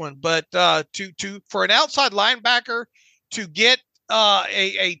rival this one? But for an outside linebacker to get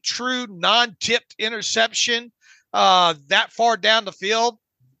a true non-tipped interception that far down the field,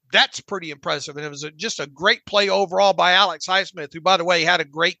 that's pretty impressive. And it was just a great play overall by Alex Highsmith, who, by the way, had a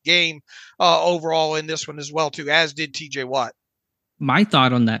great game overall in this one as well, too, as did TJ Watt. My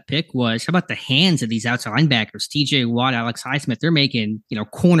thought on that pick was, how about the hands of these outside linebackers? TJ Watt, Alex Highsmith, they're making,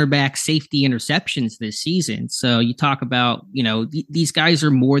 cornerback safety interceptions this season. So you talk about, these guys are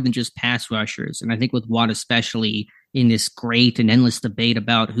more than just pass rushers. And I think with Watt, especially in this great and endless debate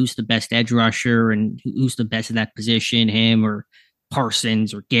about who's the best edge rusher and who's the best in that position, him or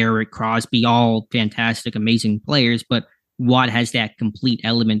Parsons or Garrett, Crosby, all fantastic, amazing players. But Watt has that complete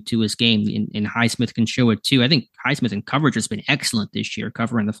element to his game, and Highsmith can show it too. I think Highsmith in coverage has been excellent this year,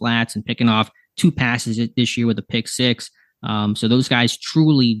 covering the flats and picking off 2 passes this year with a pick 6. So those guys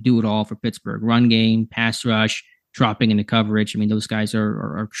truly do it all for Pittsburgh: run game, pass rush, dropping into coverage. I mean, those guys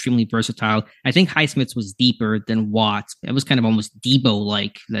are extremely versatile. I think Highsmith's was deeper than Watt's. It was kind of almost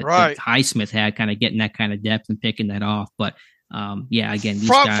Debo-like that Highsmith had, kind of getting that kind of depth and picking that off. But again, these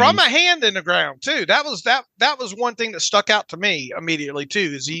guys, from a hand in the ground too. That was one thing that stuck out to me immediately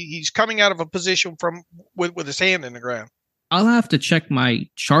too. Is he's coming out of a position with his hand in the ground. I'll have to check my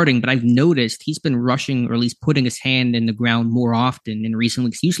charting, but I've noticed he's been rushing, or at least putting his hand in the ground more often in recent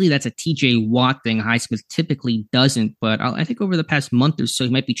weeks. Usually that's a TJ Watt thing. Highsmith typically doesn't, but I think over the past month or so, he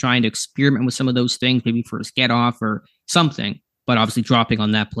might be trying to experiment with some of those things, maybe for his get off or something. But obviously dropping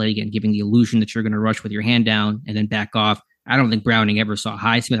on that play again, giving the illusion that you're going to rush with your hand down and then back off. I don't think Browning ever saw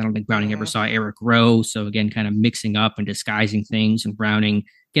Highsmith. I don't think Browning ever saw Eric Rowe. So again, kind of mixing up and disguising things, and Browning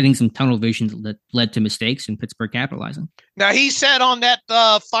getting some tunnel vision that led to mistakes and Pittsburgh capitalizing. Now, he said on that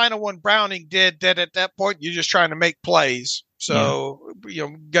final one Browning did that at that point, you're just trying to make plays. So,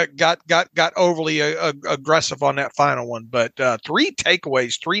 got overly aggressive on that final one. But 3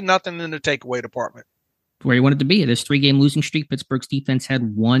 takeaways, 3-0 in the takeaway department. Where he wanted to be. This 3-game losing streak, Pittsburgh's defense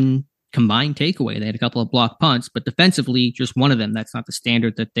had 1 combined takeaway. They had a couple of block punts, but defensively, just one of them. That's not the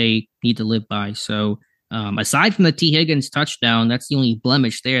standard that they need to live by. So, aside from the T. Higgins touchdown, that's the only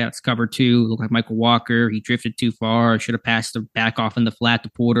blemish there. That's cover 2. Looked like Michael Walker. He drifted too far. Should have passed the back off in the flat to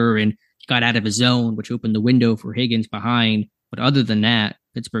Porter and got out of his zone, which opened the window for Higgins behind. But other than that,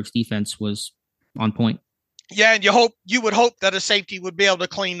 Pittsburgh's defense was on point. Yeah, and you would hope that a safety would be able to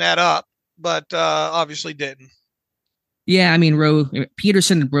clean that up, but obviously didn't. Yeah, I mean,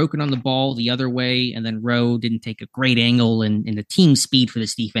 Peterson had broken on the ball the other way, and then Rowe didn't take a great angle, and the team speed for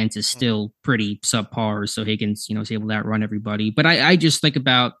this defense is still pretty subpar. So Higgins, is able to outrun everybody. But I just think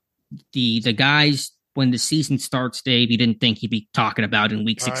about the guys when the season starts, Dave. You didn't think he'd be talking about in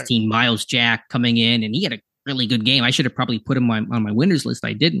Week 16, right. Miles Jack coming in, and he had a really good game. I should have probably put him on my winners list.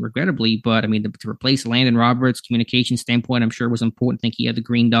 I didn't, regrettably, but I mean, to replace Landon Roberts, communication standpoint, I'm sure was important. I think he had the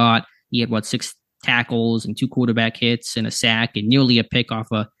green dot. He had 6 tackles and 2 quarterback hits and a sack and nearly a pick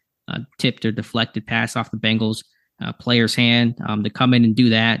off a tipped or deflected pass off the Bengals player's hand. To come in and do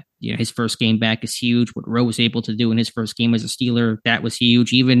that, his first game back is huge. What Rowe was able to do in his first game as a Steeler, that was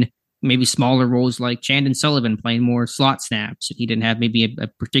huge. Even maybe smaller roles like Chandon Sullivan playing more slot snaps. He didn't have maybe a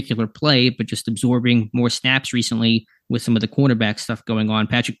particular play, but just absorbing more snaps recently with some of the cornerback stuff going on.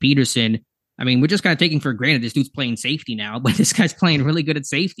 Patrick Peterson, I mean, we're just kind of taking for granted this dude's playing safety now, but this guy's playing really good at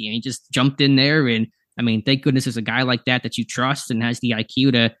safety, and he just jumped in there. And I mean, thank goodness there's a guy like that you trust and has the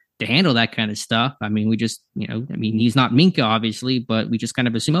IQ to handle that kind of stuff. I mean, we just, he's not Minka, obviously, but we just kind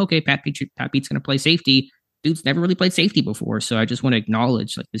of assume, okay, Pat Pete's going to play safety. Dude's never really played safety before. So I just want to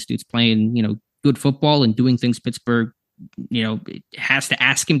acknowledge, like, this dude's playing, good football and doing things Pittsburgh, has to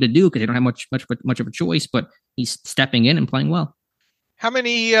ask him to do because they don't have much of a choice, but he's stepping in and playing well. How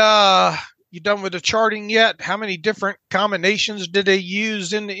many, you done with the charting yet? How many different combinations did they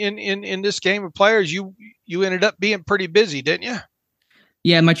use in this game of players? You ended up being pretty busy, didn't you?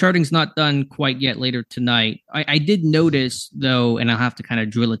 Yeah, my charting's not done quite yet. Later tonight, I did notice though, and I'll have to kind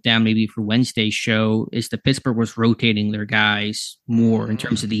of drill it down maybe for Wednesday's show, is that Pittsburgh was rotating their guys more in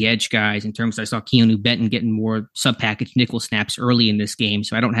terms of the edge guys. In terms, I saw Keanu Benton getting more sub-package nickel snaps early in this game,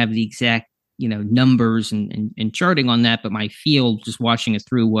 so I don't have the exact numbers and charting on that, but my feel just watching it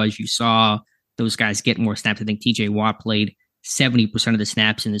through was you saw those guys get more snaps. I think TJ Watt played 70% of the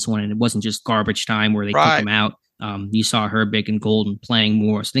snaps in this one, and it wasn't just garbage time where they took him out. You saw Herbig and Golden playing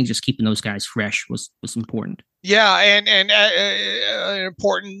more. So I think just keeping those guys fresh was important. Yeah, and an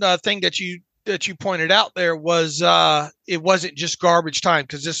important thing that you pointed out there was it wasn't just garbage time,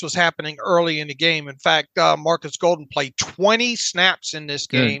 because this was happening early in the game. In fact, Marcus Golden played 20 snaps in this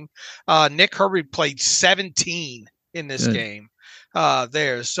game. Nick Herbig played 17 in this game.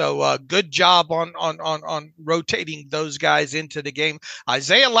 There. So good job on rotating those guys into the game.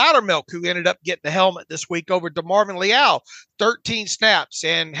 Isaiah Loudermilk, who ended up getting the helmet this week over DeMarvin Leal, 13 snaps,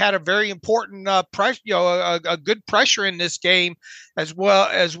 and had a very important pressure, a good pressure in this game as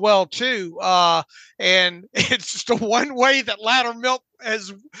well too. And it's just the one way that Loudermilk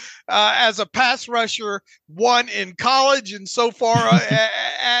has, as a pass rusher, won in college and so far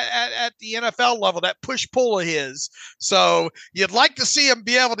at the NFL level, that push-pull of his. So you'd like to see him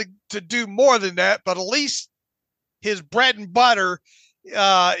be able to do more than that, but at least his bread and butter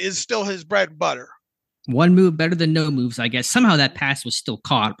is still his bread and butter. One move better than no moves, I guess. Somehow that pass was still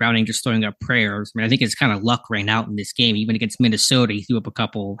caught. Browning just throwing up prayers. I mean, I think it's kind of luck ran out in this game. Even against Minnesota, he threw up a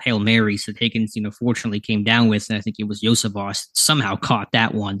couple Hail Marys that Higgins, fortunately came down with. And I think it was Joseph somehow caught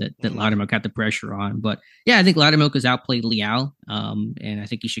that one that Loudermilk got the pressure on. But yeah, I think Loudermilk has outplayed Leal. And I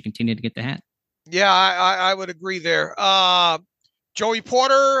think he should continue to get the hat. Yeah, I would agree there. Joey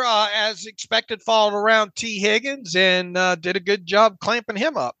Porter, as expected, followed around T. Higgins and did a good job clamping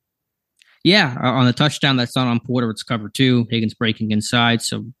him up. Yeah, on the touchdown that's not on Porter, it's cover 2. Higgins breaking inside,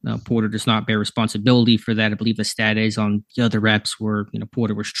 so Porter does not bear responsibility for that. I believe the stat is on the other reps where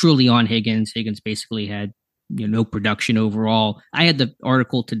Porter was truly on Higgins. Higgins basically had no production overall. I had the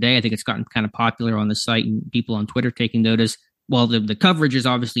article today. I think it's gotten kind of popular on the site and people on Twitter taking notice. Well, the coverage is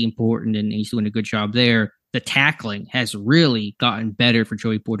obviously important, and he's doing a good job there. The tackling has really gotten better for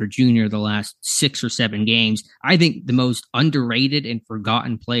Joey Porter Jr. the last 6 or 7 games. I think the most underrated and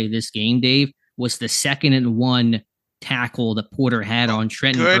forgotten play of this game, Dave, was the 2nd and 1 tackle that Porter had on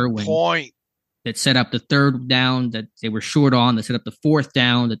Trenton Irwin. Good point. that set up the third down that they were short on, that set up the fourth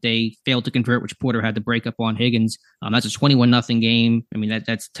down that they failed to convert, which Porter had to break up on Higgins. That's a 21-0 game. I mean,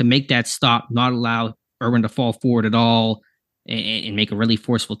 that's to make that stop, not allow Irwin to fall forward at all and make a really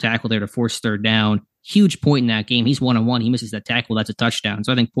forceful tackle there to force third down. Huge point in that game. He's 1-on-1. He misses that tackle. That's a touchdown.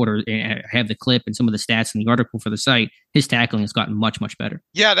 So I think Porter, I have the clip and some of the stats in the article for the site. His tackling has gotten much, much better.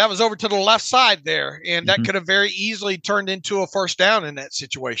 Yeah, that was over to the left side there. And that could have very easily turned into a first down in that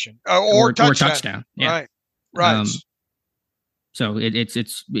situation or touchdown. Yeah. Right. So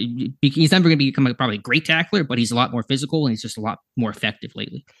he's never going to become probably a great tackler, but he's a lot more physical and he's just a lot more effective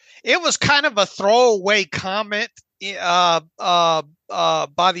lately. It was kind of a throwaway comment by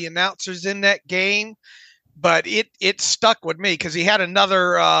the announcers in that game, but it stuck with me because he had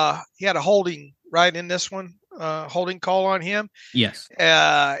a holding right in this one, holding call on him. Yes.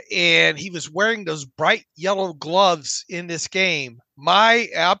 And he was wearing those bright yellow gloves in this game.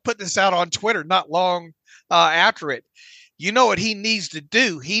 I put this out on Twitter not long after it. You know what he needs to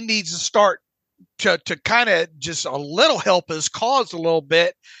do? He needs to start to kind of just a little help his cause a little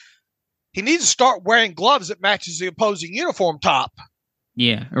bit. He needs to start wearing gloves that matches the opposing uniform top.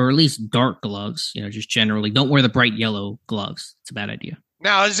 Yeah, or at least dark gloves, just generally. Don't wear the bright yellow gloves. It's a bad idea.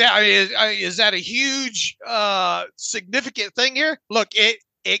 Now, is that a huge, significant thing here? Look, it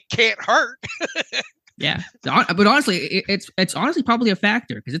can't hurt. Yeah, but honestly, it's honestly probably a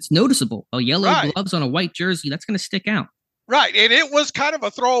factor because it's noticeable. Yellow gloves on a white jersey, that's going to stick out. Right, and it was kind of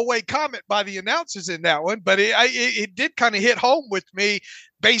a throwaway comment by the announcers in that one, but it did kind of hit home with me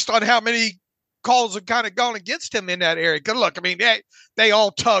based on how many calls have kind of gone against him in that area. Because look, I mean, they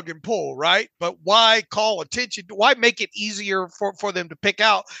all tug and pull, right? But why call attention? Why make it easier for them to pick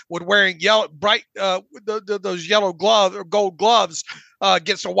out with wearing bright those yellow gloves or gold gloves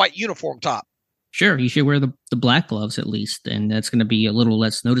against a white uniform top? Sure, you should wear the black gloves at least, and that's going to be a little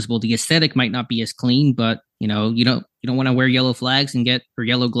less noticeable. The aesthetic might not be as clean, but you don't want to wear yellow flags or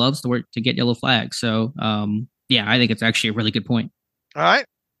yellow gloves to get yellow flags. So, yeah, I think it's actually a really good point. All right.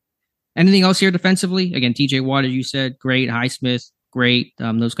 Anything else here defensively? Again, TJ Watt, as you said, great. Highsmith, great.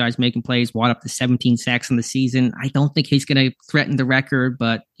 Those guys making plays. Watt up to 17 sacks in the season. I don't think he's going to threaten the record,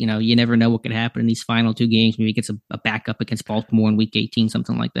 but you never know what could happen in these final two games. Maybe he gets a backup against Baltimore in Week 18,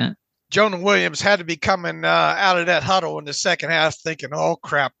 something like that. Jonah Williams had to be coming out of that huddle in the second half thinking, oh,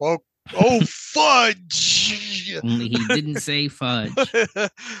 crap, oh, fudge. Only he didn't say fudge.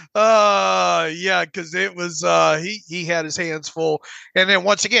 Yeah, because it was he had his hands full. And then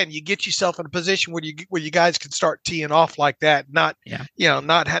once again, you get yourself in a position where you guys can start teeing off like that, not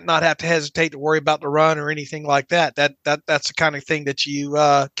have to hesitate to worry about the run or anything like that. That's the kind of thing that you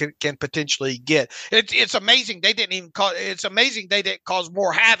can potentially get. It's amazing they didn't cause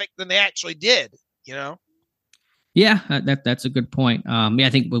more havoc than they actually did, Yeah, that's a good point. I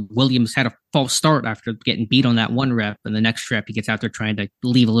think Williams had a false start after getting beat on that one rep, and the next rep he gets out there trying to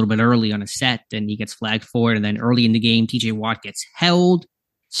leave a little bit early on a set, and he gets flagged for it. And then early in the game, TJ Watt gets held,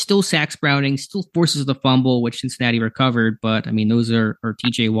 still sacks Browning, still forces the fumble, which Cincinnati recovered. But I mean, those are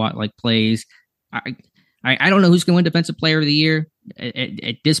TJ Watt like plays. I don't know who's going to win Defensive Player of the Year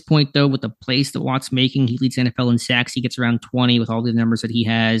at this point, though. With the plays that Watt's making, he leads NFL in sacks. He gets around 20 with all the numbers that he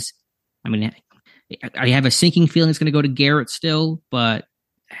has. I mean, I have a sinking feeling it's going to go to Garrett still, but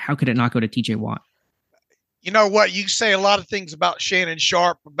how could it not go to TJ Watt? You know what? You say a lot of things about Shannon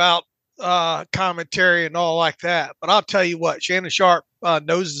Sharp, about commentary and all like that, but I'll tell you what, Shannon Sharp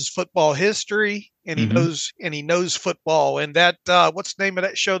knows his football history, and he knows football. And that what's the name of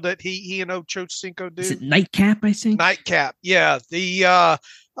that show that he and Ocho Cinco do? Is it Nightcap? I think Nightcap. Yeah,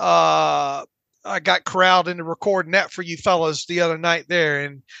 I got corralled into recording that for you fellas the other night there.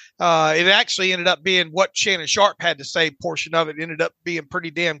 And it actually ended up being what Shannon Sharp had to say. Portion of it ended up being pretty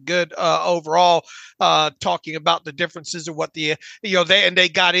damn good overall, talking about the differences of what they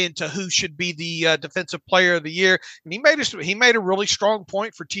got into who should be the Defensive Player of the Year. And he made a really strong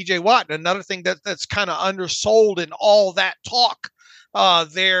point for TJ Watt. And another thing that's kind of undersold in all that talk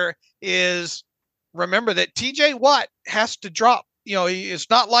there is, remember that TJ Watt has to drop. It's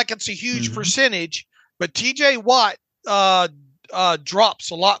not like it's a huge percentage, but TJ Watt drops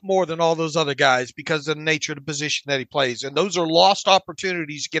a lot more than all those other guys because of the nature of the position that he plays. And those are lost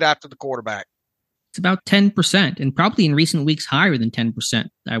opportunities to get after the quarterback. It's about 10%, and probably in recent weeks higher than 10%,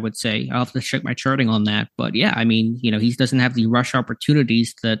 I would say. I'll have to check my charting on that. But yeah, I mean, he doesn't have the rush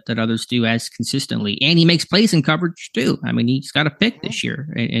opportunities that others do as consistently. And he makes plays in coverage too. I mean, he's got a pick this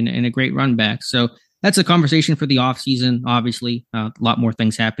year and a great run back. So that's a conversation for the offseason, obviously. A lot more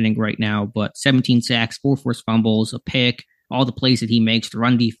things happening right now, but 17 sacks, 4 forced fumbles, a pick, all the plays that he makes, the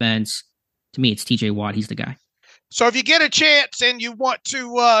run defense. To me, it's TJ Watt. He's the guy. So if you get a chance and you want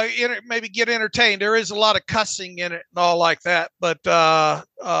to maybe get entertained, there is a lot of cussing in it and all like that. But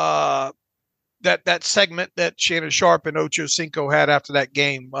that segment that Shannon Sharp and Ocho Cinco had after that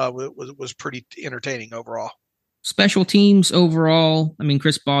game was pretty entertaining overall. Special teams overall, I mean,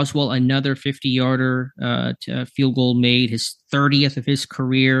 Chris Boswell, another 50-yarder field goal made, his 30th of his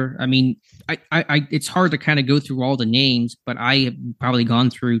career. I mean, I it's hard to kind of go through all the names, but I have probably gone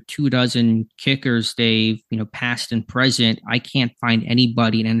through 24 kickers, Dave, past and present. I can't find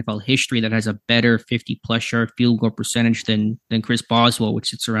anybody in NFL history that has a better 50-plus yard field goal percentage than Chris Boswell, which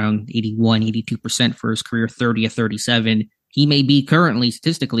sits around 81, 82% for his career, 30 of 37. He may be currently,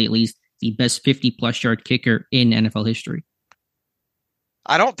 statistically at least, the best 50-plus yard kicker in NFL history.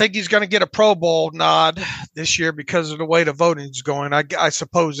 I don't think he's going to get a Pro Bowl nod this year because of the way the voting's going. I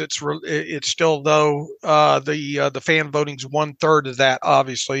suppose it's still, though, the fan voting's 1/3 of that,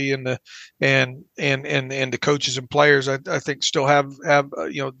 obviously, and the coaches and players I think still have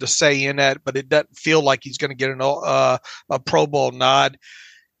the say in that, but it doesn't feel like he's going to get a Pro Bowl nod.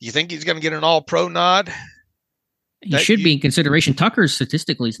 You think he's going to get an All Pro nod? He should be in consideration. Tucker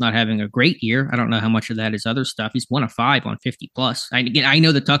statistically is not having a great year. I don't know how much of that is other stuff. He's 1 of 5 on 50-plus. I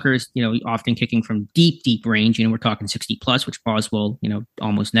know that Tucker is, often kicking from deep range. We're talking 60-plus, which Boswell,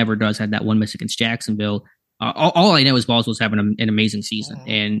 almost never does. Had that one miss against Jacksonville. All I know is Boswell's having an amazing season,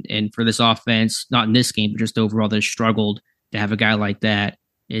 and for this offense, not in this game, but just overall, they've struggled. To have a guy like that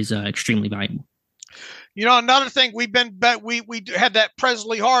is extremely valuable. Another thing we had that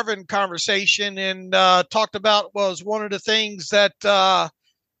Presley Harvin conversation and talked about was one of the things that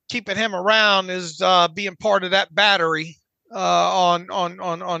keeping him around is being part of that battery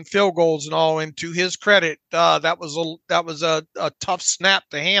on field goals and all. And to his credit, that was a tough snap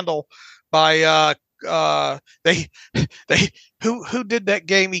to handle by who did that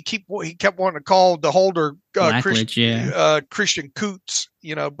game? He kept wanting to call the holder Christian Coots,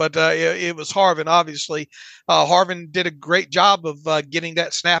 but it was Harvin. Obviously, Harvin did a great job of getting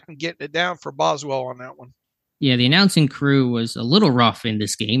that snap and getting it down for Boswell on that one. Yeah, the announcing crew was a little rough in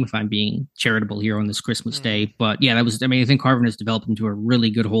this game, if I'm being charitable here on this Christmas Day. But yeah, I think Harvin has developed into a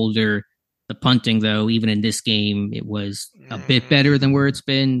really good holder. The punting, though, even in this game, it was a bit better than where it's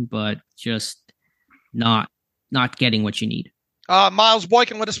been, but just not getting what you need. Miles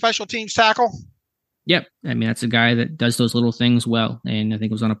Boykin with a special teams tackle. Yep. I mean, that's a guy that does those little things well. And I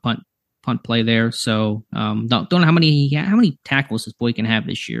think it was on a punt play there. So don't know how many tackles does Boykin have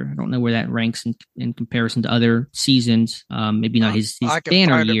this year. I don't know where that ranks in comparison to other seasons. Maybe not his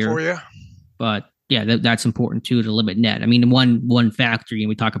banner year. For you. But yeah, that's important too, to limit net. I mean, one factor,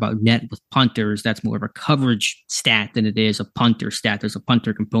 we talk about net with punters, that's more of a coverage stat than it is a punter stat. There's a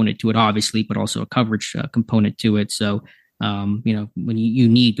punter component to it, obviously, but also a coverage component to it. So, when you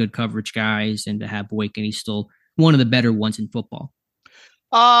need good coverage guys, and to have Boykin, he's still one of the better ones in football.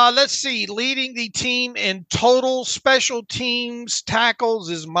 Let's see. Leading the team in total special teams tackles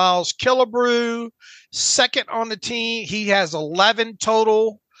is Miles Killebrew. Second on the team, he has 11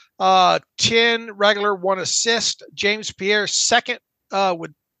 total. 10 regular, 1 assist. James Pierre second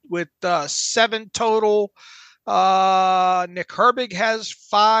with 7 total. Nick Herbig has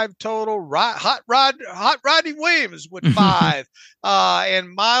 5 total. Hot Rodney Williams with 5.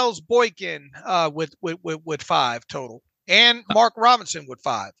 And Miles Boykin with 5 total. And Mark Robinson with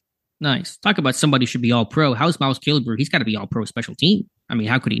 5. Nice. Talk about somebody should be all pro. How's Miles Killebrew? He's got to be all pro special team. I mean,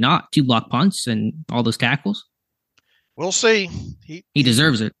 how could he not? 2 block punts and all those tackles. We'll see. He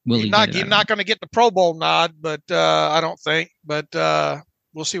deserves it. He's not going to get the Pro Bowl nod, but I don't think. But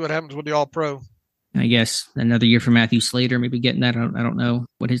we'll see what happens with the All Pro. I guess another year for Matthew Slater, maybe getting that. I don't know.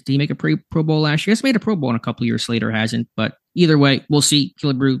 Did he make a Pro Bowl last year? He made a Pro Bowl in a couple of years. Slater hasn't. But either way, we'll see.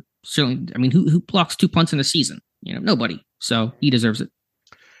 Killebrew certainly. I mean, who blocks 2 punts in a season? Nobody. So he deserves it.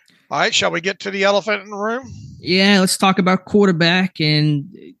 All right. Shall we get to the elephant in the room? Yeah, let's talk about quarterback. And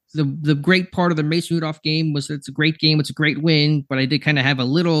the great part of the Mason Rudolph game was it's a great game. It's a great win. But I did kind of have a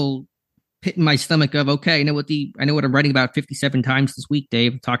little pit in my stomach of, okay, I know what I'm writing about 57 times this week,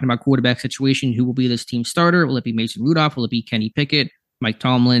 Dave, talking about quarterback situation. Who will be this team starter? Will it be Mason Rudolph? Will it be Kenny Pickett? Mike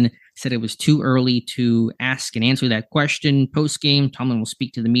Tomlin said it was too early to ask and answer that question post-game. Tomlin will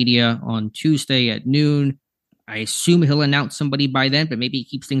speak to the media on Tuesday at noon. I assume he'll announce somebody by then, but maybe he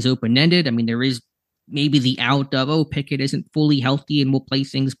keeps things open-ended. I mean, there is maybe the out of, Pickett isn't fully healthy and we'll play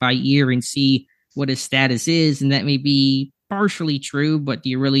things by ear and see what his status is. And that may be partially true, but do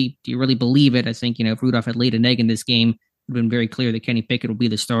you really believe it? I think, if Rudolph had laid an egg in this game, it would have been very clear that Kenny Pickett will be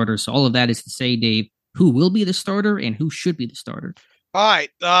the starter. So all of that is to say, Dave, who will be the starter and who should be the starter? All right.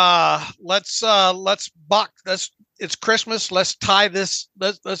 Let's it's Christmas. Let's tie this.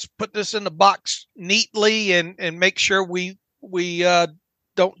 Let's put this in the box neatly and make sure we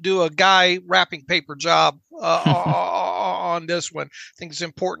don't do a guy wrapping paper job on this one. I think it's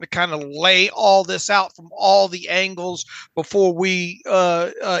important to kind of lay all this out from all the angles before we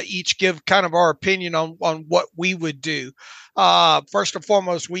each give kind of our opinion on what we would do. First and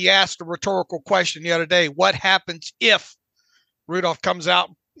foremost, we asked a rhetorical question the other day: what happens if Rudolph comes out,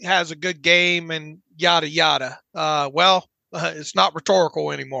 has a good game, and yada yada? It's not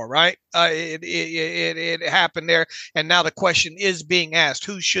rhetorical anymore, right? It happened there, and now the question is being asked: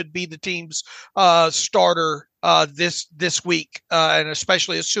 who should be the team's starter this week, and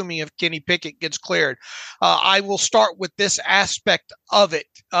especially assuming if Kenny Pickett gets cleared. I will start with this aspect of it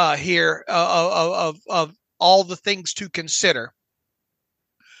here of all the things to consider.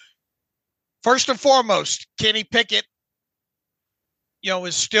 First and foremost, Kenny Pickett,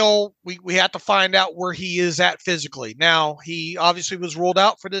 is still, we have to find out where he is at physically. Now, he obviously was ruled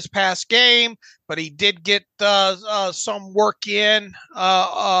out for this past game, but he did get some work in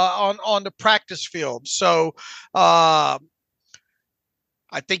on the practice field. So I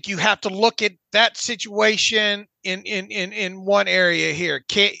think you have to look at that situation in one area here.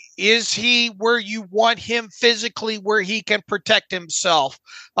 Is he where you want him physically, where he can protect himself?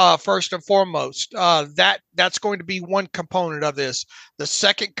 First and foremost, that's going to be one component of this. The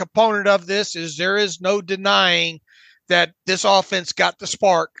second component of this is there is no denying that this offense got the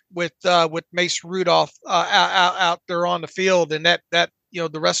spark with Mason Rudolph out there on the field, and that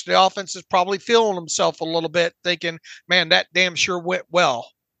the rest of the offense is probably feeling himself a little bit, thinking, man, that damn sure went well,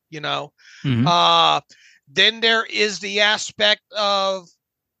 Mm-hmm. Then there is the aspect of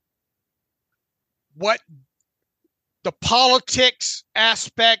what the politics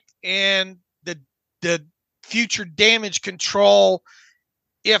aspect and the future damage control.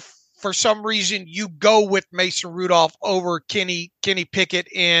 If for some reason you go with Mason Rudolph over Kenny Pickett,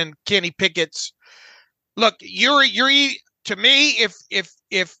 and Kenny Pickett's, look, you're to me,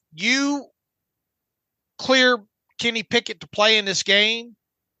 if you clear Kenny Pickett to play in this game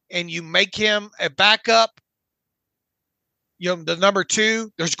and you make him a backup, the number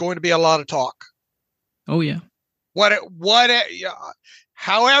 2, there's going to be a lot of talk. Oh yeah.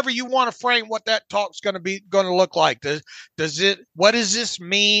 However you want to frame what that talk's going to look like. What does this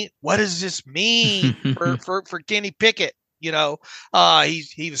mean? What does this mean for Kenny Pickett? He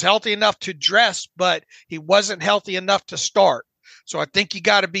was healthy enough to dress, but he wasn't healthy enough to start. So I think you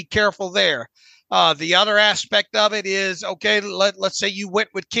got to be careful there. The other aspect of it is, okay, let's say you went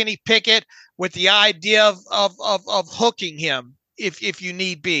with Kenny Pickett with the idea of hooking him if you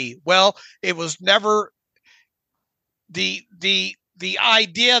need be. Well, it was never the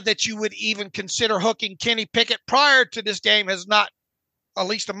idea that you would even consider hooking Kenny Pickett prior to this game has not, at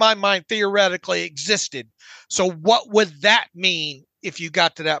least in my mind, theoretically existed. So what would that mean if you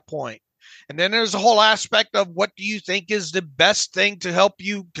got to that point? And then there's a whole aspect of what do you think is the best thing to help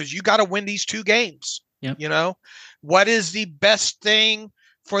you, because you got to win these 2 games. Yep. What is the best thing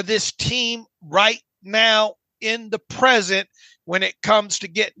for this team right now in the present when it comes to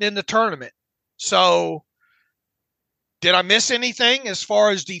getting in the tournament? So did I miss anything as far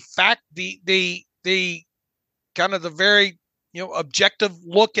as the kind of the very, objective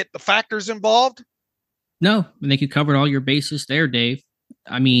look at the factors involved? No, I think you covered all your bases there, Dave.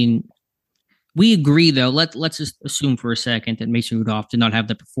 I mean, we agree, though. Let's just assume for a second that Mason Rudolph did not have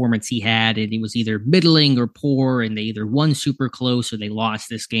the performance he had, and he was either middling or poor, and they either won super close or they lost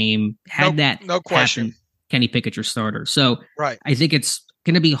this game. No question. Happen, Kenny Pickett your starter. So right. I think it's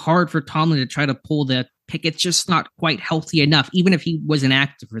going to be hard for Tomlin to try to pull that. Pickett's just not quite healthy enough, even if he was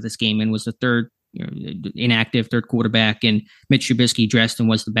inactive for this game and was the third inactive third quarterback, and Mitch Trubisky dressed and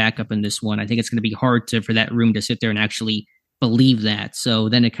was the backup in this one. I think it's going to be hard for that room to sit there and actually believe that. So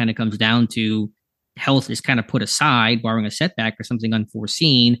then it kind of comes down to health is kind of put aside, barring a setback or something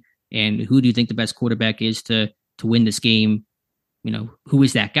unforeseen. And who do you think the best quarterback is to win this game? Who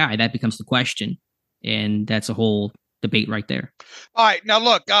is that guy? That becomes the question. And that's a whole debate right there. All right. Now,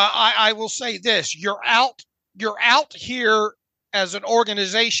 look, I will say this. You're out here as an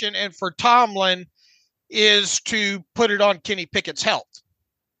organization, and for Tomlin is to put it on Kenny Pickett's health.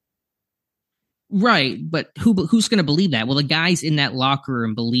 Right, but who's going to believe that? Will the guys in that locker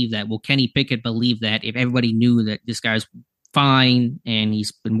room believe that? Will Kenny Pickett believe that if everybody knew that this guy's fine and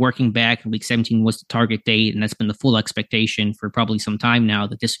he's been working back and week 17 was the target date, and that's been the full expectation for probably some time now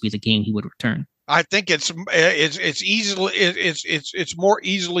that this would be the game he would return? I think it's more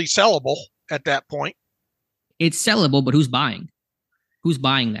easily sellable at that point. It's sellable, but who's buying? Who's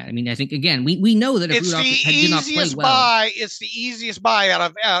buying that? I mean, I think again, we know that if Rudolph did not play well, it's the easiest buy out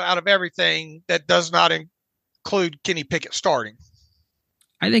of everything that does not include Kenny Pickett starting.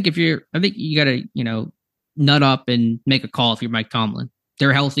 I think you got to, nut up and make a call if you're Mike Tomlin.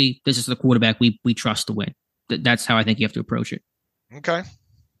 They're healthy. This is the quarterback we trust to win. That's how I think you have to approach it. Okay.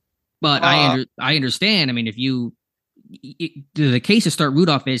 But I understand. I mean, the case to start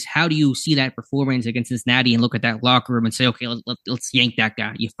Rudolph is, how do you see that performance against Cincinnati and look at that locker room and say, okay, let's yank that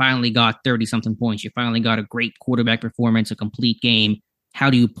guy. You finally got 30-something points. You finally got a great quarterback performance, a complete game. How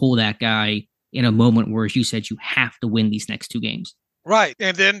do you pull that guy in a moment where, as you said, you have to win these next 2 games? Right.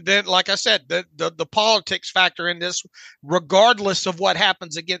 And then like I said, the politics factor in this, regardless of what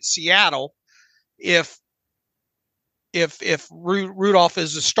happens against Seattle, if Rudolph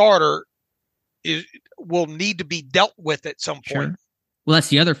is a starter, it will need to be dealt with at some point. Sure. Well, that's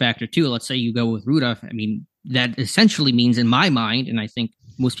the other factor too. Let's say you go with Rudolph. I mean, that essentially means, in my mind, and I think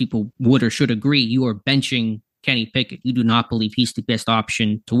most people would or should agree, you are benching Kenny Pickett. You do not believe he's the best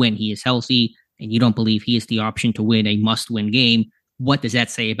option to win. He is healthy, and you don't believe he is the option to win a must-win game. What does that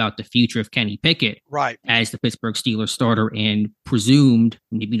say about the future of Kenny Pickett, right, as the Pittsburgh Steelers starter and presumed,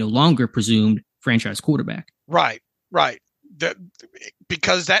 maybe no longer presumed, franchise quarterback? Right.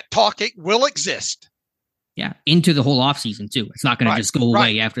 Because that talk will exist. Yeah, into the whole offseason too. It's not going to just go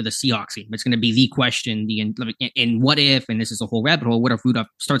away after the Seahawks game. It's going to be the question, and what if, and this is a whole rabbit hole, what if Rudolph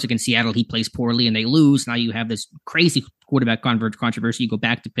starts against Seattle, he plays poorly and they lose? Now you have this crazy quarterback controversy. You go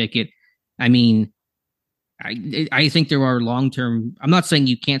back to Pickett. I mean, I think there are long-term, I'm not saying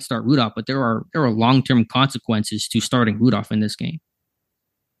you can't start Rudolph, but there are long-term consequences to starting Rudolph in this game.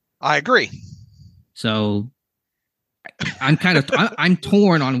 I agree. So I'm I'm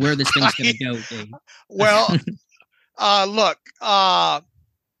torn on where this thing's going to go, Dave. Well, look,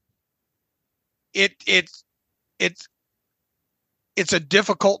 it's a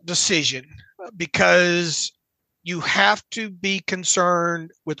difficult decision because you have to be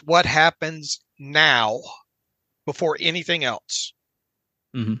concerned with what happens now before anything else.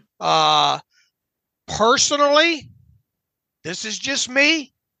 Mm-hmm. Personally, this is just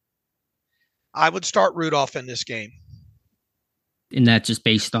me, I would start Rudolph in this game. And that's just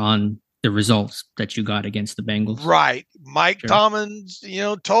based on the results that you got against the Bengals. Right. Mike Tomlin,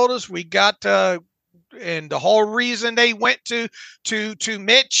 told us we got and the whole reason they went to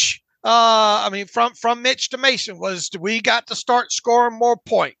Mitch, from Mitch to Mason, was we got to start scoring more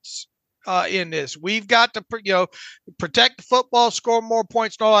points in this. We've got to, protect the football, score more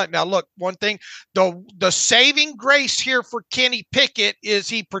points and all that. Now, look, one thing, the saving grace here for Kenny Pickett is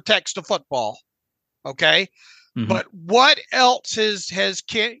he protects the football. Okay. Mm-hmm. But what else has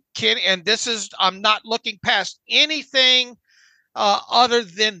Ken, and this is, I'm not looking past anything other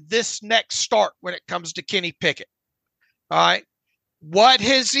than this next start when it comes to Kenny Pickett. All right. What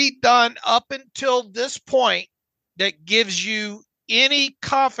has he done up until this point that gives you any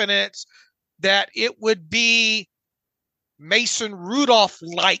confidence that it would be Mason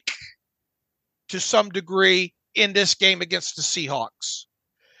Rudolph-like to some degree in this game against the Seahawks?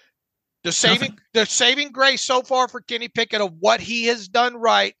 The saving grace so far for Kenny Pickett of what he has done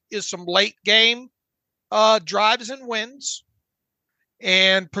right is some late game drives and wins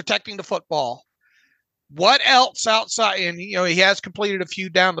and protecting the football. What else outside? And he has completed a few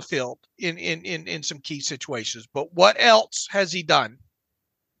down the field in some key situations. But what else has he done?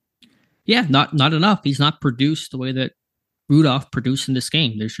 Yeah, not enough. He's not produced the way that Rudolph produced in this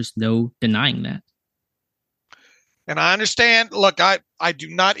game. There's just no denying that. And I understand. Look, I do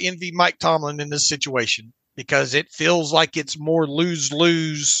not envy Mike Tomlin in this situation because it feels like it's more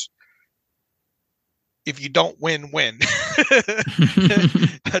lose-lose if you don't win to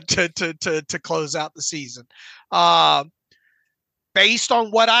close out the season. Based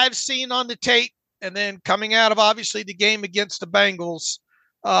on what I've seen on the tape and then coming out of obviously the game against the Bengals,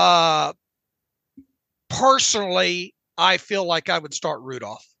 personally, I feel like I would start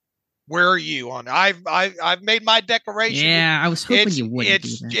Rudolph. Where are you on? I've made my declaration. Yeah, I was hoping you wouldn't.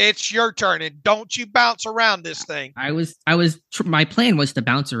 It's your turn, and don't you bounce around this thing. My plan was to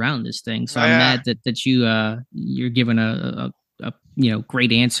bounce around this thing, so I'm mad that you're giving a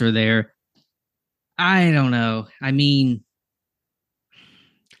great answer there. I don't know. I mean,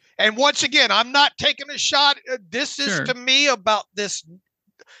 and once again, I'm not taking a shot. This is to me about this.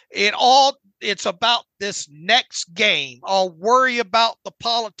 It's about this next game. I'll worry about the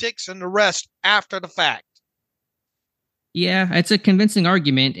politics and the rest after the fact. Yeah, it's a convincing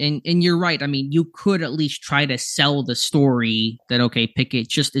argument, and you're right. I mean, you could at least try to sell the story that, okay, Pickett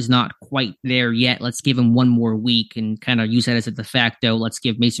just is not quite there yet. Let's give him one more week and kind of use that as a de facto. Let's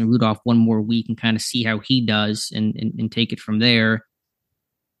give Mason Rudolph one more week and kind of see how he does and take it from there.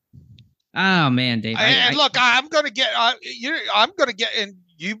 Oh, man, Dave. Look, I'm going to get, and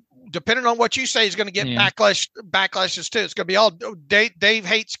you depending on what you say, he's going to get backlashes too. It's going to be all Dave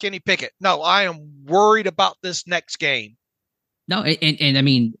hates Kenny Pickett. No, I am worried about this next game. No, and I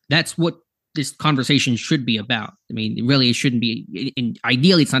mean, that's what this conversation should be about. I mean, really, it shouldn't be. And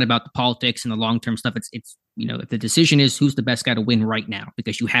ideally, it's not about the politics and the long-term stuff. It's if the decision is who's the best guy to win right now,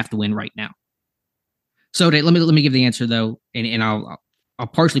 because you have to win right now. So let me give the answer though, and I'll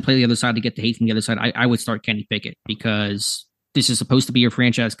partially play the other side to get the hate from the other side. I would start Kenny Pickett, because this is supposed to be your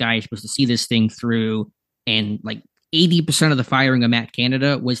franchise guy. You're supposed to see this thing through, and like 80% of the firing of Matt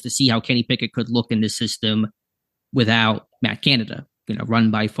Canada was to see how Kenny Pickett could look in this system without Matt Canada,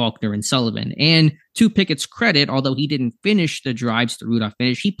 run by Faulkner and Sullivan. And to Pickett's credit, although he didn't finish the drives the Rudolph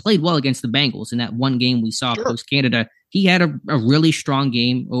finish, he played well against the Bengals in that one game we saw post Canada. He had a really strong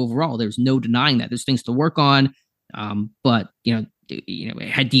game overall. There's no denying that. There's things to work on. But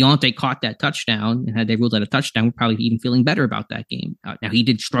had Deontay caught that touchdown and had they ruled that a touchdown, we're probably even feeling better about that game. Now, he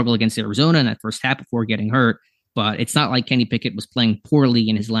did struggle against Arizona in that first half before getting hurt, but it's not like Kenny Pickett was playing poorly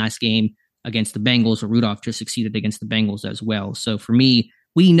in his last game against the Bengals, or Rudolph just succeeded against the Bengals as well. So for me,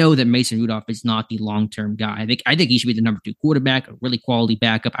 we know that Mason Rudolph is not the long-term guy. I think he should be the number 2 quarterback, a really quality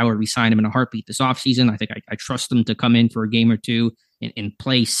backup. I would resign him in a heartbeat this offseason. I think I trust him to come in for a game or two and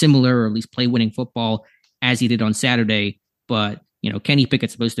play similar, or at least play winning football as he did on Saturday. But, Kenny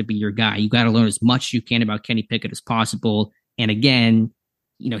Pickett's supposed to be your guy. You got to learn as much as you can about Kenny Pickett as possible. And again,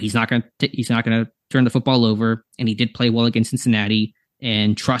 he's not going to turn the football over. And he did play well against Cincinnati.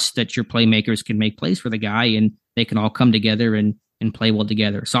 And trust that your playmakers can make plays for the guy, and they can all come together and play well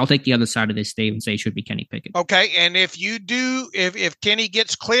together. So I'll take the other side of this, Dave, and say it should be Kenny Pickett. Okay, and if you do, if Kenny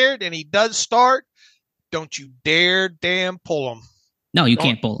gets cleared and he does start, don't you dare damn pull him. No, you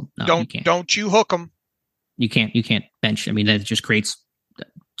can't pull him. No, don't you hook him. You can't bench. I mean, that just creates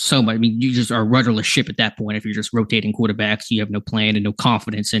so much. I mean, you just are a rudderless ship at that point if you're just rotating quarterbacks. You have no plan and no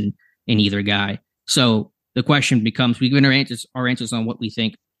confidence in either guy. So the question becomes, we've given our answers on what we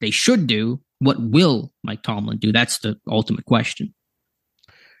think they should do. What will Mike Tomlin do? That's the ultimate question.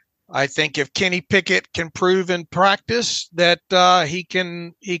 I think if Kenny Pickett can prove in practice that he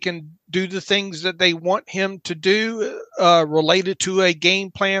can do the things that they want him to do related to a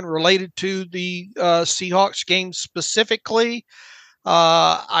game plan, related to the Seahawks game specifically,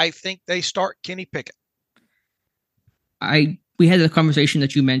 I think they start Kenny Pickett. We had the conversation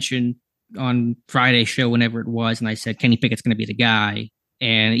that you mentioned on Friday's show, whenever it was, and I said Kenny Pickett's going to be the guy.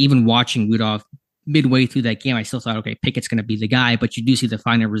 And even watching Rudolph midway through that game, I still thought, okay, Pickett's going to be the guy. But you do see the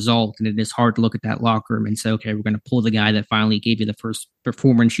final result, and it is hard to look at that locker room and say, okay, we're going to pull the guy that finally gave you the first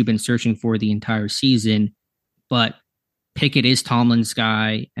performance you've been searching for the entire season. But Pickett is Tomlin's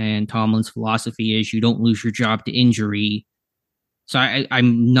guy, and Tomlin's philosophy is you don't lose your job to injury. So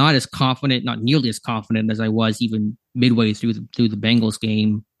I'm not as confident, not nearly as confident as I was even midway through the Bengals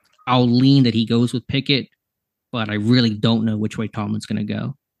game. I'll lean that he goes with Pickett, but I really don't know which way Tomlin's going to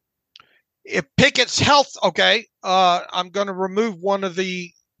go. If Pickett's health, okay, I'm going to remove one of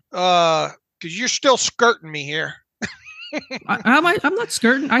the because you're still skirting me here. I'm not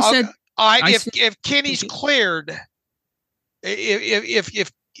skirting. I said if Kenny's cleared,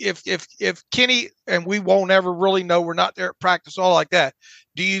 if Kenny, and we won't ever really know, we're not there at practice, all like that.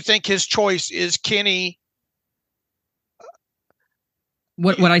 Do you think his choice is Kenny?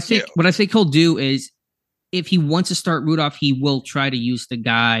 What I think he'll do is, if he wants to start Rudolph, he will try to use the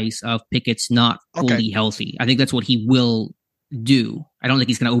guise of Pickett's not fully healthy. I think that's what he will do. I don't think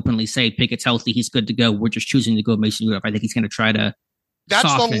he's going to openly say Pickett's healthy, he's good to go, we're just choosing to go Mason Rudolph. I think he's going to try to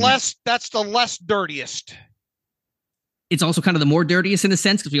soften. That's the less dirtiest. It's also kind of the more dirtiest in a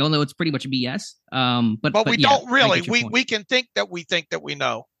sense, because we all know it's pretty much BS. But we don't really. We can think that we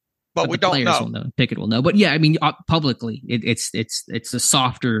know. But we don't know. Pickett will know. But yeah, I mean, publicly, it's a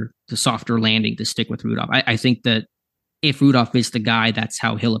softer landing to stick with Rudolph. I think that if Rudolph is the guy, that's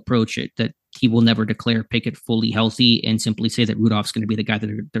how he'll approach it. That he will never declare Pickett fully healthy and simply say that Rudolph's going to be the guy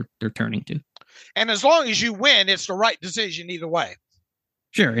that they're turning to. And as long as you win, it's the right decision either way.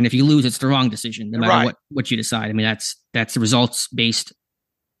 Sure, and if you lose, it's the wrong decision, no matter what you decide. I mean, that's the results based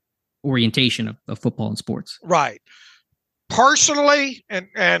orientation of football and sports. Right. Personally, and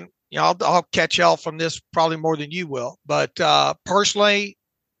you know, I'll catch y'all from this probably more than you will, but personally,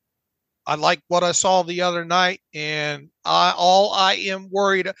 I like what I saw the other night, and I am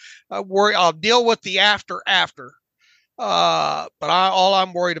worried. I'll deal with the after, but all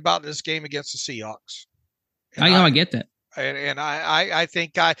I'm worried about this game against the Seahawks. I get that, and I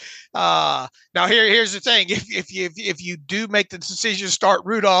think now here's the thing: if you do make the decision to start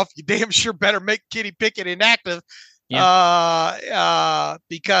Rudolph, you damn sure better make Kenny Pickett inactive. Yeah.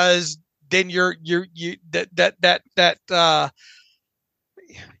 Because then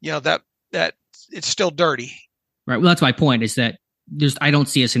that it's still dirty. Right. Well, that's my point is that I don't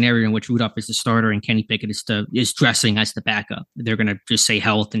see a scenario in which Rudolph is the starter and Kenny Pickett is dressing as the backup. They're going to just say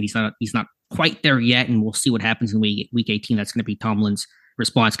health, and he's not quite there yet, and we'll see what happens in week 18. That's going to be Tomlin's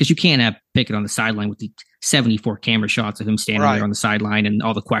response, because you can't have Pickett on the sideline with the 74 camera shots of him standing there on the sideline and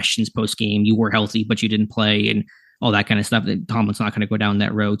all the questions post game. You were healthy, but you didn't play, and all that kind of stuff. That Tomlin's not going to go down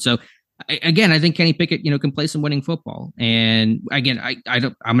that road. So again, I think Kenny Pickett, can play some winning football. And again,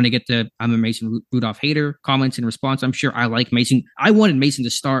 I'm a Mason Rudolph hater comments in response. I'm sure I like Mason. I wanted Mason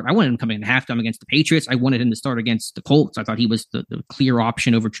to start. I wanted him coming in halftime against the Patriots. I wanted him to start against the Colts. I thought he was the clear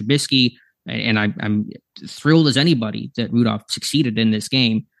option over Trubisky. And I'm thrilled as anybody that Rudolph succeeded in this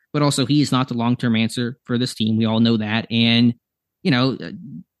game. But also, he is not the long-term answer for this team. We all know that. And,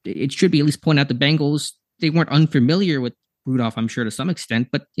 it should be at least point out the Bengals, they weren't unfamiliar with Rudolph, I'm sure, to some extent,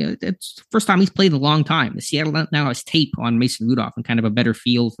 but it's the first time he's played in a long time. The Seattle now has tape on Mason Rudolph and kind of a better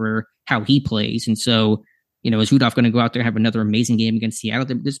feel for how he plays. And so, is Rudolph going to go out there and have another amazing game against Seattle?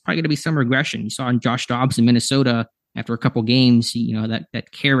 There's probably going to be some regression. You saw in Josh Dobbs in Minnesota after a couple games, that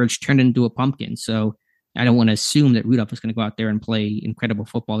carriage turned into a pumpkin. So I don't want to assume that Rudolph is going to go out there and play incredible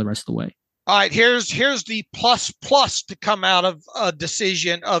football the rest of the way. All right, here's the plus to come out of a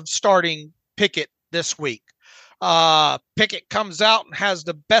decision of starting Pickett this week. Pickett comes out and has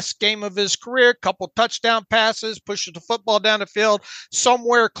the best game of his career, couple touchdown passes, pushes the football down the field,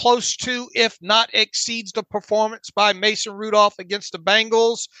 somewhere close to, if not exceeds, the performance by Mason Rudolph against the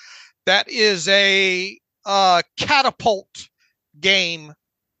Bengals. That is a catapult game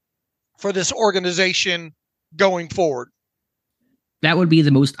for this organization going forward. That would be the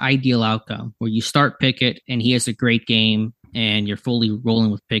most ideal outcome, where you start Pickett and he has a great game and you're fully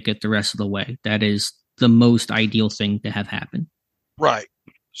rolling with Pickett the rest of the way. That is the most ideal thing to have happen. Right.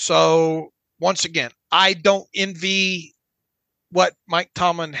 So once again, I don't envy what Mike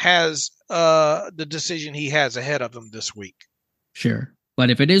Tomlin has, the decision he has ahead of him this week. Sure. But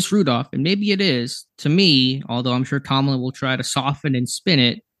if it is Rudolph, and maybe it is, to me, although I'm sure Tomlin will try to soften and spin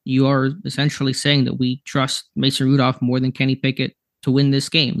it, you are essentially saying that we trust Mason Rudolph more than Kenny Pickett to win this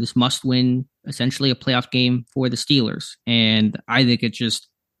game. This must win, essentially a playoff game for the Steelers. And I think it's just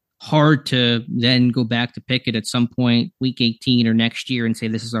hard to then go back to Pickett at some point, week 18 or next year, and say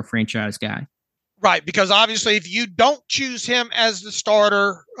this is our franchise guy. Right, because obviously if you don't choose him as the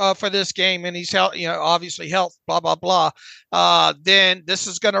starter for this game, and he's obviously health, blah, blah, blah, then this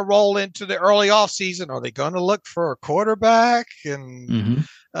is going to roll into the early offseason. Are they going to look for a quarterback? And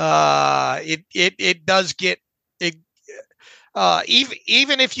it does get it.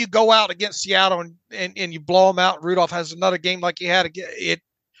 Even if you go out against Seattle and you blow them out, Rudolph has another game like he had,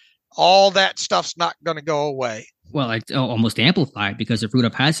 all that stuff's not going to go away. Well, it's almost amplified, because if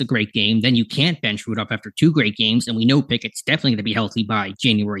Rudolph has a great game, then you can't bench Rudolph after two great games. And we know Pickett's definitely going to be healthy by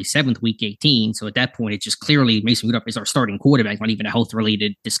January 7th, week 18. So at that point, it's just clearly Mason Rudolph is our starting quarterback, not even a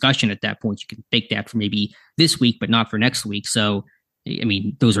health-related discussion at that point. You can bake that for maybe this week, but not for next week. So, I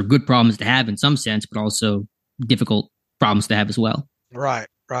mean, those are good problems to have in some sense, but also difficult problems to have as well. Right.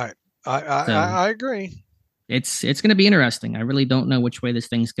 I agree. It's going to be interesting. I really don't know which way this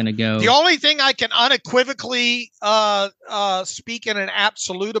thing's going to go. The only thing I can unequivocally speak in an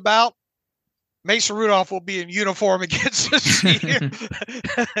absolute about, Mason Rudolph will be in uniform against this team.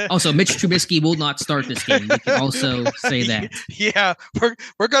 Also, Mitch Trubisky will not start this game. We can also say that. Yeah,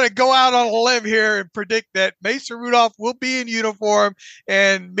 we're going to go out on a limb here and predict that Mason Rudolph will be in uniform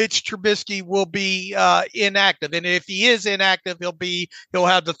and Mitch Trubisky will be inactive. And if he is inactive, he'll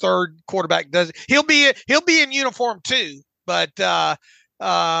have the third quarterback. He'll be in uniform too, but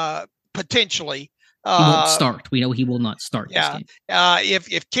potentially. He won't start. We know he will not start this game.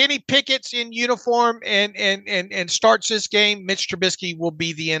 If Kenny Pickett's in uniform and starts this game, Mitch Trubisky will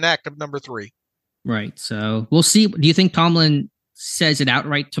be the inactive number 3. Right. So we'll see. Do you think Tomlin says it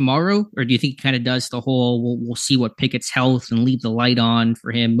outright tomorrow, or do you think he kind of does the whole we'll see what Pickett's health and leave the light on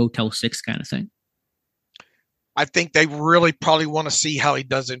for him, Motel 6 kind of thing? I think they really probably want to see how he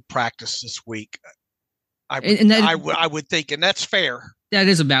does in practice this week. I would think, and that's fair. That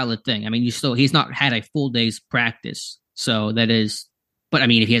is a valid thing. I mean, he's not had a full day's practice. So that is, but I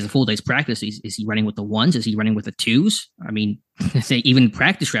mean, if he has a full day's practice, is he running with the 1s? Is he running with the 2s? I mean, even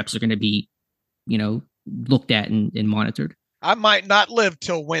practice reps are going to be, looked at and monitored. I might not live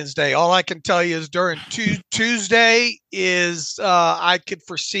till Wednesday. All I can tell you is during Tuesday is I could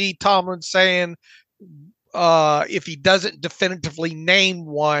foresee Tomlin saying, if he doesn't definitively name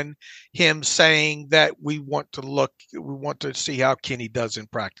one, him saying that we want to see how Kenny does in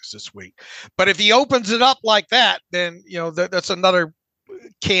practice this week. But if he opens it up like that, then, that's another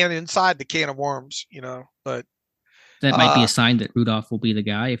can inside the can of worms, but That might be a sign that Rudolph will be the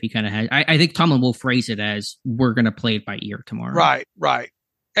guy if he kind of has. I think Tomlin will phrase it as we're going to play it by ear tomorrow. Right.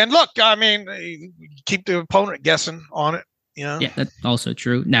 And look, I mean, you keep the opponent guessing on it. Yeah, that's also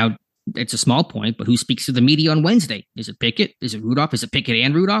true. Now, it's a small point, but who speaks to the media on Wednesday? Is it Pickett? Is it Rudolph? Is it Pickett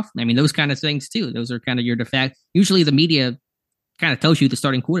and Rudolph? I mean, those kind of things too. Those are kind of your de facto. Usually the media kind of tells you the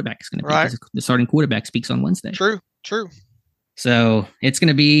starting quarterback is going to be. Right. The starting quarterback speaks on Wednesday. True. So it's going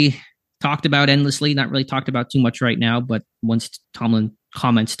to be talked about endlessly, not really talked about too much right now, but once Tomlin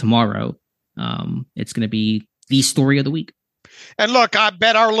comments tomorrow, it's going to be the story of the week. And look, I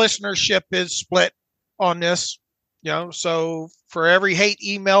bet our listenership is split on this, so for every hate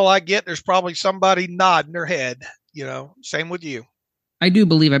email I get, there's probably somebody nodding their head, same with you. I do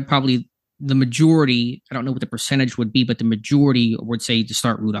believe the majority, I don't know what the percentage would be, but the majority would say to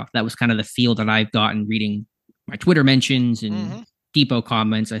start Rudolph. That was kind of the feel that I've gotten reading my Twitter mentions and Depot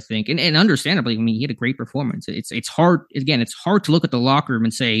comments, I think. And understandably, I mean, he had a great performance. It's hard. Again, it's hard to look at the locker room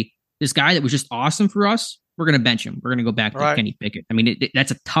and say, this guy that was just awesome for us, we're going to bench him. We're going to go back to Kenny Pickett. I mean,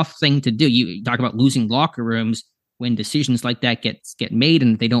 that's a tough thing to do. You talk about losing locker rooms when decisions like that get made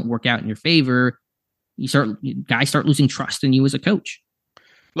and they don't work out in your favor. Guys start losing trust in you as a coach.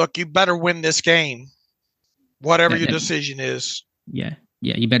 Look, you better win this game, whatever your decision is. Yeah,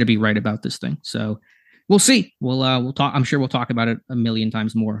 you better be right about this thing. So we'll see. We'll talk. I'm sure we'll talk about it a million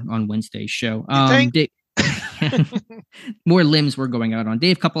times more on Wednesday's show. Dave, more limbs we're going out on.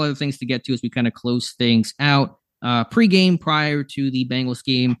 Dave, a couple other things to get to as we kind of close things out. Pre-game prior to the Bengals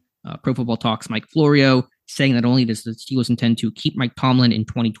game, Pro Football Talk's Mike Florio saying that only does the Steelers intend to keep Mike Tomlin in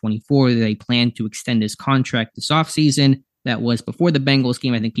 2024, they plan to extend his contract this offseason. That was before the Bengals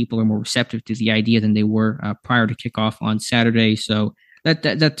game. I think people are more receptive to the idea than they were prior to kickoff on Saturday. So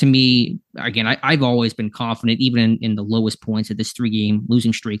that to me, again, I've always been confident, even in the lowest points of this 3-game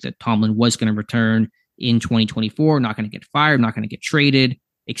losing streak, that Tomlin was going to return in 2024, not going to get fired, not going to get traded.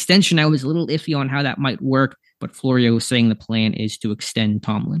 Extension, I was a little iffy on how that might work, but Florio was saying the plan is to extend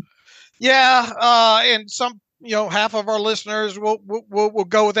Tomlin. Yeah, and some, half of our listeners will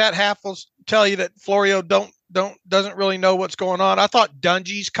go with that. Half will tell you that Florio doesn't really know what's going on. I thought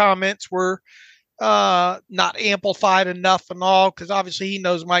Dungy's comments were not amplified enough and all, because obviously he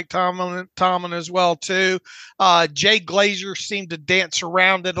knows Mike Tomlin as well too. Jay Glazer seemed to dance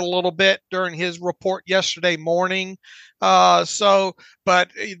around it a little bit during his report yesterday morning. But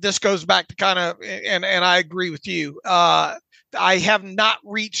this goes back to kind of, and I agree with you. I have not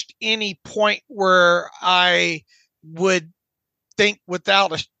reached any point where I would think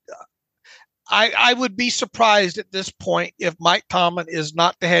I would be surprised at this point if Mike Tomlin is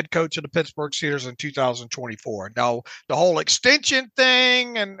not the head coach of the Pittsburgh Steelers in 2024. Now, the whole extension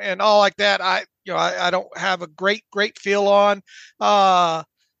thing and all like that, I don't have a great feel on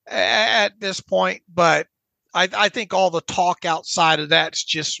at this point, but I think all the talk outside of that's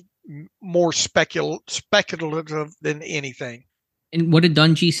just more speculative than anything. And what did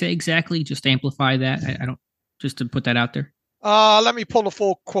Dungy say exactly? Just to amplify that. I don't, just to put that out there. Let me pull the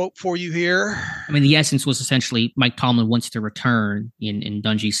full quote for you here. I mean, the essence was essentially Mike Tomlin wants to return, in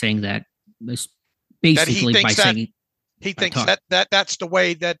Dungy saying that basically by saying he thinks that's the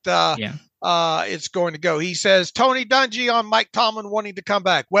way that it's going to go. He says, Tony Dungy on Mike Tomlin wanting to come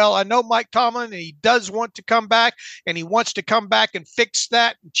back. Well, I know Mike Tomlin, and he does want to come back, and he wants to come back and fix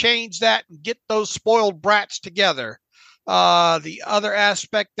that and change that and get those spoiled brats together. The other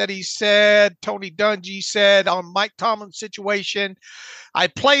aspect that he said, Tony Dungy said on Mike Tomlin's situation, I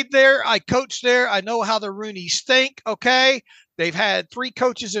played there, I coached there, I know how the Rooneys think, okay? They've had 3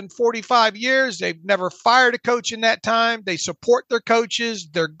 coaches in 45 years. They've never fired a coach in that time. They support their coaches.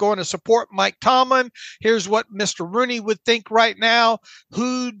 They're going to support Mike Tomlin. Here's what Mr. Rooney would think right now.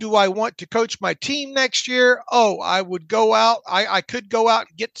 Who do I want to coach my team next year? Oh, I would go out. I could go out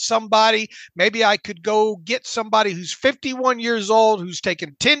and get somebody. Maybe I could go get somebody who's 51 years old, who's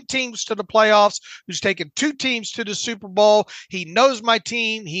taken 10 teams to the playoffs, who's taken 2 teams to the Super Bowl. He knows my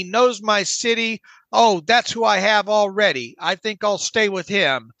team. He knows my city. Oh, that's who I have already. I think I'll stay with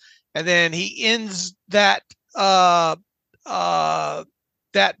him. And then he ends that by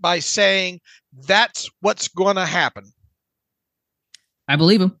saying that's what's going to happen. I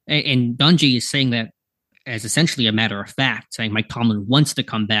believe him. And Dungy is saying that as essentially a matter of fact, saying Mike Tomlin wants to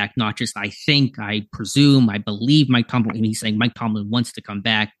come back, not just I think, I presume, I believe Mike Tomlin. And he's saying Mike Tomlin wants to come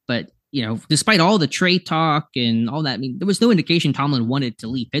back. But despite all the trade talk and all that, I mean, there was no indication Tomlin wanted to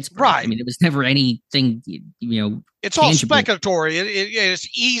leave Pittsburgh. Right. I mean, it was never anything, it's all speculatory. It's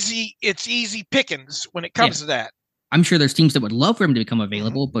easy. It's easy pickings when it comes to that. I'm sure there's teams that would love for him to become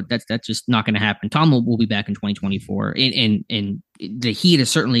available, but that's just not going to happen. Tomlin will be back in 2024. And the heat has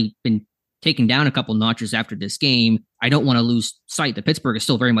certainly been taken down a couple notches after this game. I don't want to lose sight that Pittsburgh is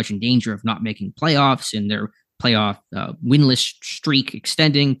still very much in danger of not making playoffs, and their playoff winless streak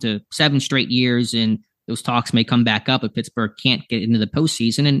extending to 7 straight years. And those talks may come back up if Pittsburgh can't get into the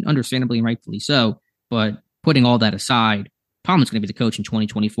postseason, and understandably and rightfully so. But putting all that aside, Tomlin's going to be the coach in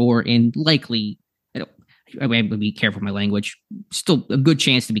 2024, and likely, I would be careful with my language, still a good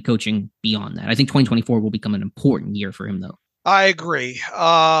chance to be coaching beyond that. I think 2024 will become an important year for him, though. I agree.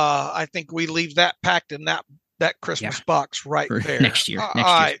 I think we leave that packed in that Christmas box right for there. Next year.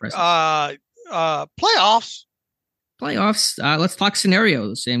 Playoffs. Let's talk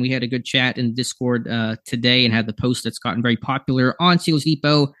scenarios. And we had a good chat in Discord today and had the post that's gotten very popular on Steelers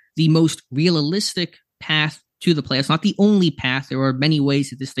Depot, the most realistic path to the playoffs. Not the only path. There are many ways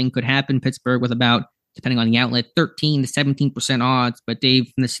that this thing could happen. Pittsburgh with about, depending on the outlet, 13 to 17% odds. But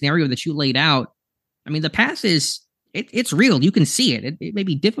Dave, from the scenario that you laid out, I mean, the path is, it's real. You can see it. It may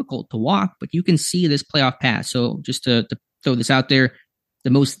be difficult to walk, but you can see this playoff path. So just to throw this out there, the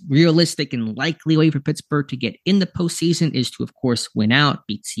most realistic and likely way for Pittsburgh to get in the postseason is to, of course, win out,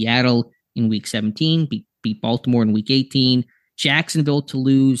 beat Seattle in week 17, beat Baltimore in week 18, Jacksonville to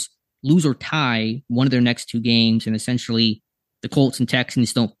lose or tie one of their next 2 games, and essentially the Colts and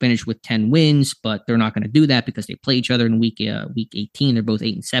Texans don't finish with 10 wins, but they're not going to do that because they play each other in week 18. They're both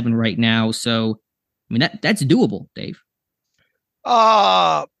 8-7 right now. So, I mean, that's doable, Dave.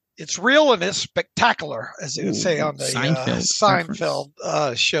 It's real and it's spectacular, as they would say on the Seinfeld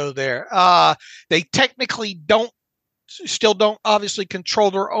show there. They technically still don't obviously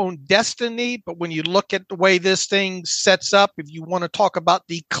control their own destiny, but when you look at the way this thing sets up, if you want to talk about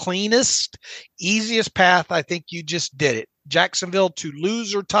the cleanest, easiest path, I think you just did it. Jacksonville to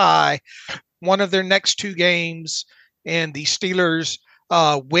lose or tie one of their next 2 games, and the Steelers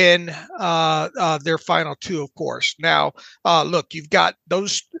win their final 2, of course. Now, look, you've got the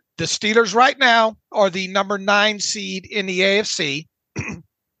Steelers right now are the number 9 seed in the AFC.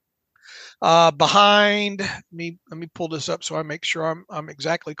 Behind me, let me pull this up so I make sure I'm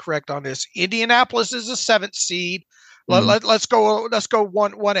exactly correct on this. Indianapolis is the 7th seed. Let's go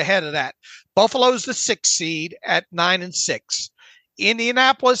one ahead of that. Buffalo's the 6th seed at 9-6.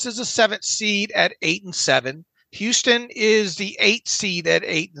 Indianapolis is the 7th seed at 8-7. Houston is the 8th seed at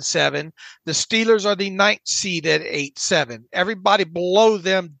 8-7. The Steelers are the 9th seed at 8-7. Everybody below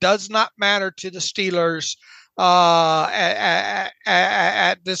them does not matter to the Steelers at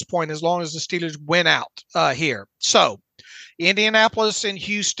this point, as long as the Steelers win out here. So Indianapolis and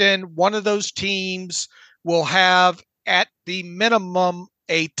Houston, one of those teams will have at the minimum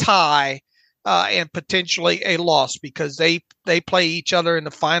a tie and potentially a loss, because they play each other in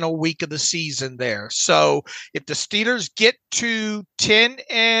the final week of the season there. So if the Steelers get to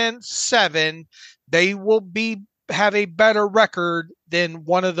 10-7, they will have a better record than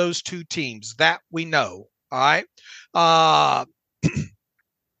one of those 2 teams. That we know. All right.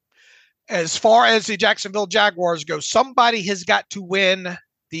 As far as the Jacksonville Jaguars go, somebody has got to win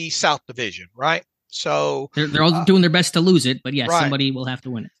the South Division, right? So they're all doing their best to lose it, but yes, right. Somebody will have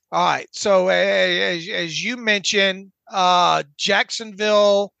to win it. All right. So as you mentioned,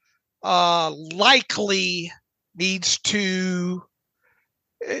 Jacksonville likely needs to,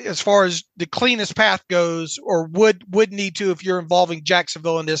 as far as the cleanest path goes, or would need to, if you're involving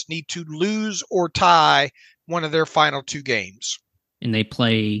Jacksonville in this, need to lose or tie one of their final 2 games. And they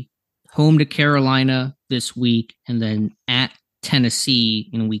play home to Carolina this week and then at Tennessee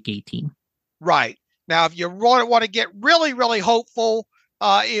in week 18. Right. Now, if you want to get really, really hopeful,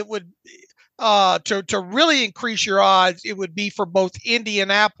 it would to really increase your odds, it would be for both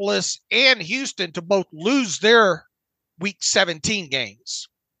Indianapolis and Houston to both lose their week 17 games.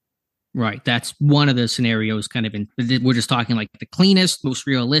 Right. That's one of the scenarios we're just talking like the cleanest, most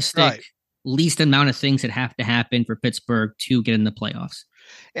realistic, least amount of things that have to happen for Pittsburgh to get in the playoffs.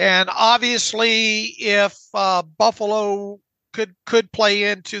 And obviously, if Buffalo could play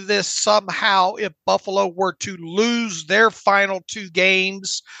into this somehow, if Buffalo were to lose their final 2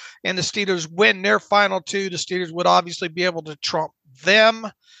 games and the Steelers win their final 2, the Steelers would obviously be able to trump them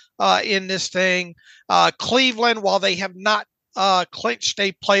in this thing. Cleveland, while they have not clinched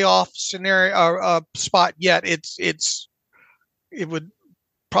a playoff scenario spot yet, it would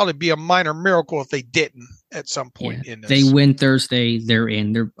probably be a minor miracle if they didn't at some point in this. They win Thursday, they're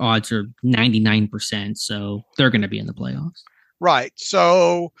in. Their odds are 99%, so they're going to be in the playoffs. Right.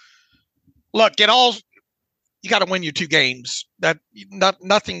 So, look, you got to win your 2 games.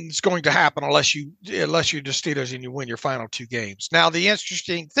 Nothing's going to happen unless you're the Steelers and you win your final 2 games. Now, the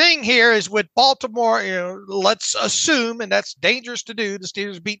interesting thing here is with Baltimore, let's assume, and that's dangerous to do, the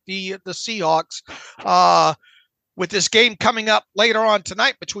Steelers beat the Seahawks. with this game coming up later on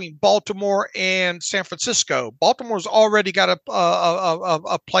tonight between Baltimore and San Francisco. Baltimore's already got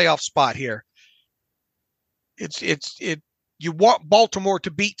a playoff spot here. You want Baltimore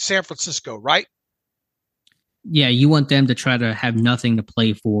to beat San Francisco, right? Yeah, you want them to try to have nothing to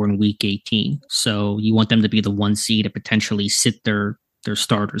play for in week 18. So you want them to be the 1 seed and potentially sit their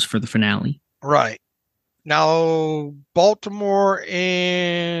starters for the finale. Right. Now, Baltimore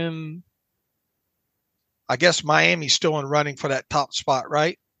and I guess Miami's still in running for that top spot,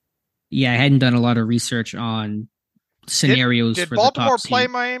 right? Yeah, I hadn't done a lot of research on scenarios did for Baltimore the top play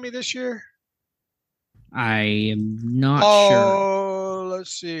seed. Miami this year? I am not sure. Oh,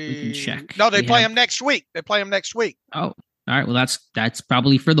 let's see. We can check. No, they play them next week. Oh, all right. Well, that's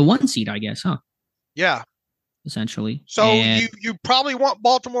probably for the 1 seed, I guess, huh? Yeah. Essentially. So you probably want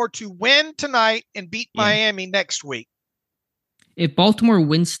Baltimore to win tonight and beat Miami next week. If Baltimore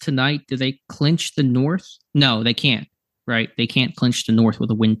wins tonight, do they clinch the North? No, they can't. Right? They can't clinch the North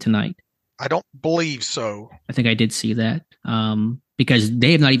with a win tonight. I don't believe so. I think I did see that. Because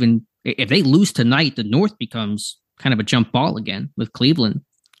they have not even. If they lose tonight, the North becomes kind of a jump ball again, with Cleveland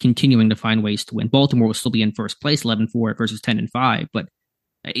continuing to find ways to win. Baltimore will still be in first place, 11-4 versus 10-5. But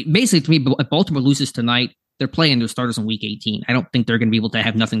basically, to me, if Baltimore loses tonight, they're playing their starters in week 18. I don't think they're going to be able to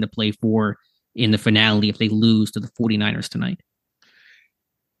have nothing to play for in the finale if they lose to the 49ers tonight.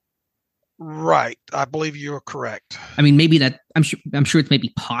 Right. I believe you're correct. I mean, maybe that I'm sure it's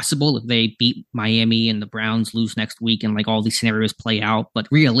maybe possible if they beat Miami and the Browns lose next week and like all these scenarios play out. But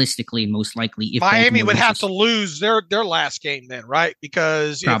realistically, most likely, if Miami Baltimore would have to lose their last game then, right?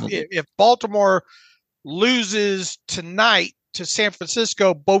 Because if Baltimore loses tonight to San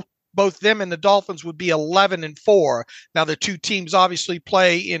Francisco, both them and the Dolphins would be 11-4. Now the two teams obviously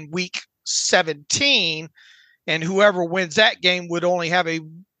play in week 17, and whoever wins that game would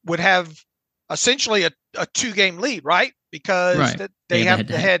have essentially a 2-game lead, right? Because they have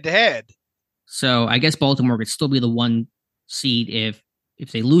the head-to-head. So I guess Baltimore could still be the 1 seed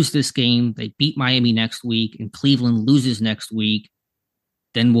if they lose this game, they beat Miami next week, and Cleveland loses next week.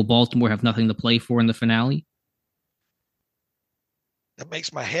 Then will Baltimore have nothing to play for in the finale? That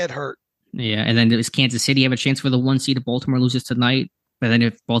makes my head hurt. Yeah, and then does Kansas City have a chance for the 1 seed if Baltimore loses tonight? But then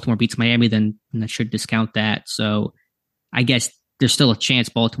if Baltimore beats Miami, then that should discount that. So I guess there's still a chance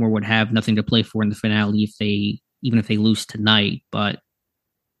Baltimore would have nothing to play for in the finale even if they lose tonight, but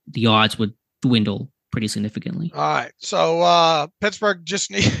the odds would dwindle pretty significantly. All right. So Pittsburgh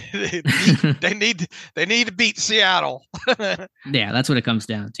just they need to beat Seattle. Yeah, that's what it comes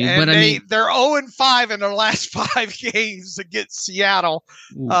down to. And but they're 0-5 in their last 5 games against Seattle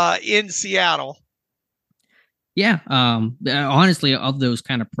in Seattle. Yeah. Honestly, of those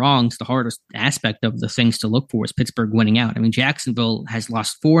kind of prongs, the hardest aspect of the things to look for is Pittsburgh winning out. I mean, Jacksonville has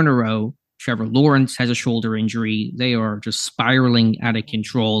lost 4 in a row. Trevor Lawrence has a shoulder injury. They are just spiraling out of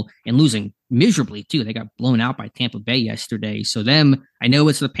control and losing miserably, too. They got blown out by Tampa Bay yesterday. So I know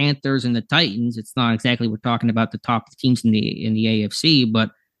it's the Panthers and the Titans. It's not exactly we're talking about the top teams in the AFC,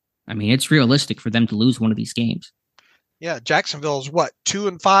 but I mean, it's realistic for them to lose one of these games. Yeah, Jacksonville's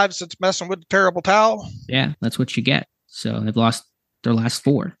 2-5 since messing with the terrible towel? Yeah, that's what you get. So they've lost their last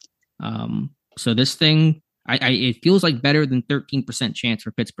 4. So this thing, it feels like better than 13% chance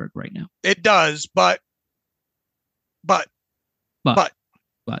for Pittsburgh right now. It does, but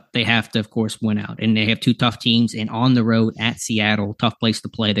they have to, of course, win out. And they have 2 tough teams, and on the road at Seattle, tough place to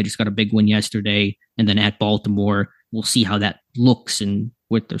play. They just got a big win yesterday, and then at Baltimore, we'll see how that looks and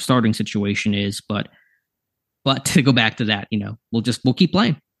what their starting situation is. But to go back to that, we'll keep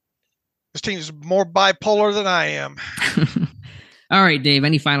playing. This team is more bipolar than I am. All right, Dave,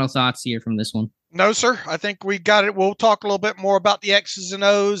 any final thoughts here from this one? No, sir. I think we got it. We'll talk a little bit more about the X's and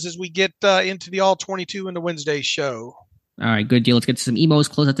O's as we get into the All 22 in the Wednesday show. All right, good deal. Let's get to some emails,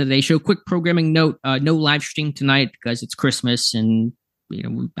 close out today's show. Quick programming note, no live stream tonight because it's Christmas and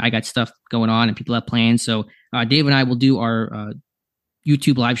I got stuff going on and people have plans. So Dave and I will do our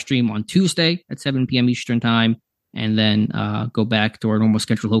YouTube live stream on Tuesday at 7 p.m. Eastern time, and then go back to our normal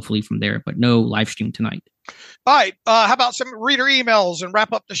schedule, hopefully from there, but no live stream tonight. All right. How about some reader emails and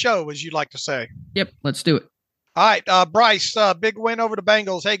wrap up the show, as you'd like to say? Yep, let's do it. All right. Bryce, big win over the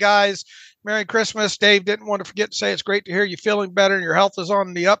Bengals. Hey, guys, Merry Christmas. Dave didn't want to forget to say it's great to hear you feeling better and your health is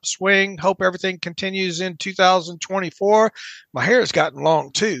on the upswing. Hope everything continues in 2024. My hair has gotten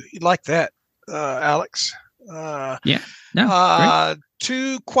long, too. You'd like that, Alex? Yeah. No,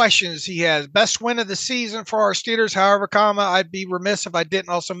 2 questions he has. Best win of the season for our Steelers. However, I'd be remiss if I didn't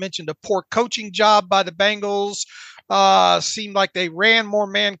also mention the poor coaching job by the Bengals. Seemed like they ran more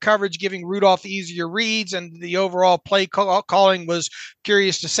man coverage, giving Rudolph easier reads, and the overall play calling was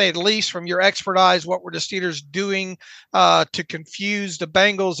curious to say the least. From your expert eyes, what were the Steelers doing to confuse the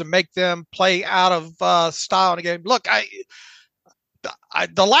Bengals and make them play out of style in the game? Look,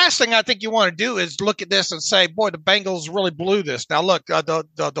 the last thing I think you want to do is look at this and say, boy, the Bengals really blew this. Now, look,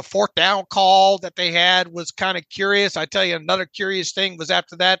 the fourth down call that they had was kind of curious. I tell you, another curious thing was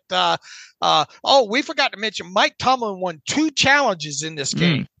after that. We forgot to mention Mike Tomlin won 2 challenges in this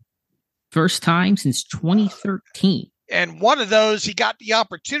game. First time since 2013. And one of those, he got the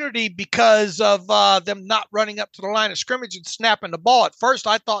opportunity because of them not running up to the line of scrimmage and snapping the ball. At first,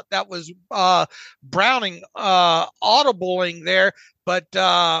 I thought that was Browning audibling there, but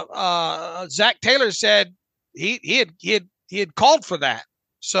Zach Taylor said he had called for that.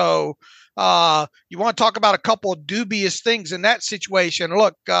 So you want to talk about a couple of dubious things in that situation.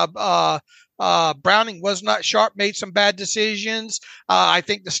 Look, Browning was not sharp, made some bad decisions. I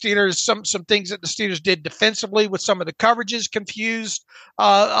think the Steelers, some things that the Steelers did defensively with some of the coverages confused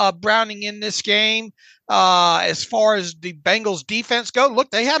Browning in this game. As far as the Bengals defense go,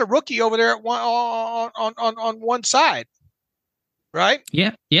 look, they had a rookie over there at on one side, right?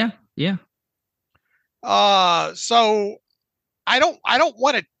 Yeah. So I don't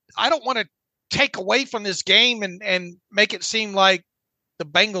want to take away from this game and make it seem like the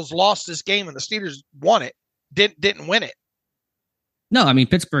Bengals lost this game and the Steelers won it, didn't win it. No, I mean,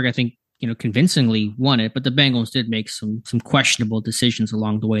 Pittsburgh, I think, convincingly won it, but the Bengals did make some questionable decisions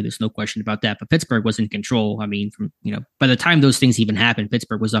along the way. There's no question about that. But Pittsburgh was in control. I mean, by the time those things even happened,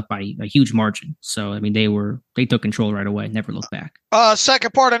 Pittsburgh was up by a huge margin. So, I mean, they took control right away, never looked back.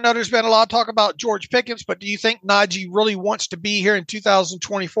 Second part, I know there's been a lot of talk about George Pickens, but do you think Najee really wants to be here in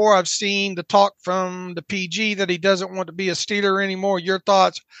 2024? I've seen the talk from the PG that he doesn't want to be a Steeler anymore. Your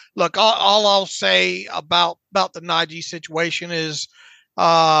thoughts? Look, all I'll say about the Najee situation is,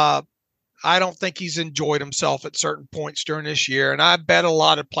 I don't think he's enjoyed himself at certain points during this year. And I bet a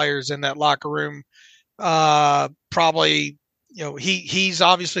lot of players in that locker room probably, he's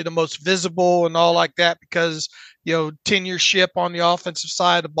obviously the most visible and all like that because, tenureship on the offensive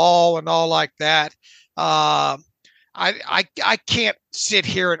side of the ball and all like that. I can't sit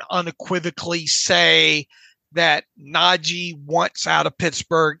here and unequivocally say that Najee wants out of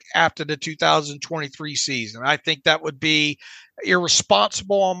Pittsburgh after the 2023 season. I think that would be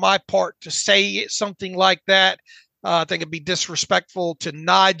irresponsible on my part to say something like that. I think it'd be disrespectful to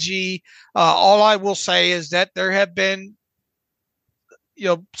Najee. All I will say is that there have been,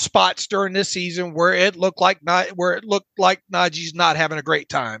 spots during this season where it looked like Najee's not having a great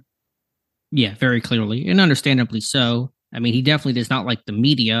time. Yeah, very clearly and understandably so. I mean, he definitely does not like the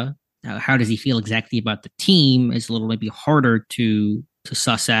media. How does he feel exactly about the team is a little maybe harder to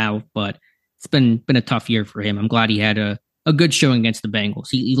suss out, but it's been a tough year for him. I'm glad he had a good showing against the Bengals.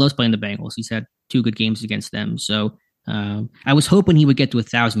 He loves playing the Bengals. He's had 2 good games against them. So I was hoping he would get to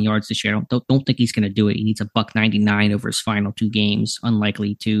 1,000 yards this year. I don't think he's going to do it. He needs a $199 over his final 2 games.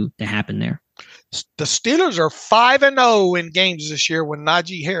 Unlikely to happen there. The Steelers are 5-0 in games this year when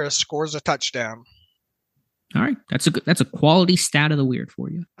Najee Harris scores a touchdown. All right. That's a quality stat of the weird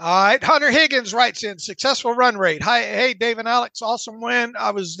for you. All right. Hunter Higgins writes in, successful run rate. Hi, hey, Dave and Alex, awesome win.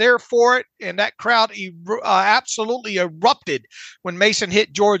 I was there for it, and that crowd absolutely erupted when Mason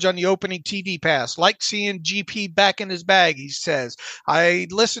hit George on the opening TD pass. Like seeing GP back in his bag, he says. I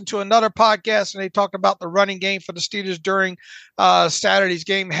listened to another podcast, and they talked about the running game for the Steelers during Saturday's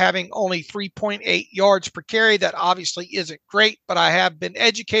game having only 3.8 yards per carry. That obviously isn't great, but I have been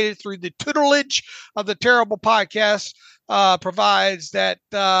educated through the tutelage of the terrible podcast provides that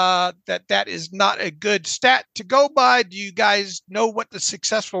is not a good stat to go by. Do you guys know what the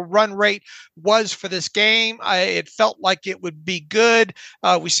successful run rate was for this game? It felt like it would be good.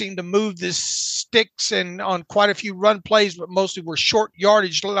 We seemed to move the sticks and on quite a few run plays, but mostly were short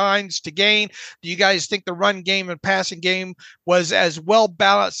yardage lines to gain. Do you guys think the run game and passing game was as well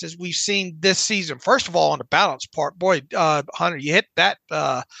balanced as we've seen this season? First of all, on the balance part, boy, Hunter, you hit that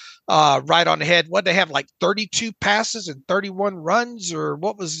right on the head. What they have, like 32 passes and 31 runs, or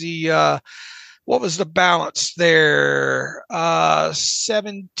what was the balance there?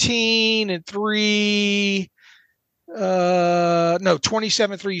 17 and 3.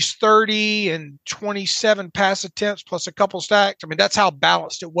 27 threes, 30 and 27 pass attempts plus a couple stacks. I mean, that's how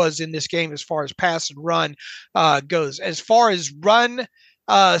balanced it was in this game as far as pass and run goes. As far as run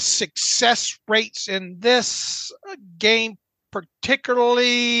success rates in this game,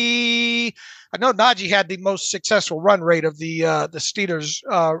 particularly, I know Najee had the most successful run rate of the Steelers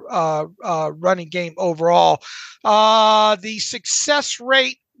running game overall. The success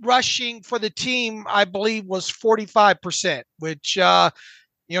rate rushing for the team, I believe, was 45%, which,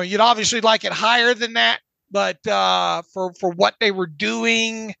 you'd obviously like it higher than that. But for what they were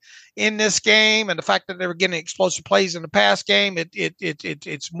doing in this game and the fact that they were getting explosive plays in the pass game,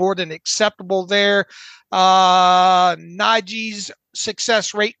 it's more than acceptable there. Najee's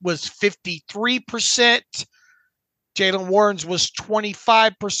success rate was 53%. Jalen Warren's was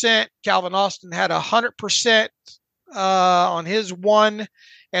 25%. Calvin Austin had 100% on his one.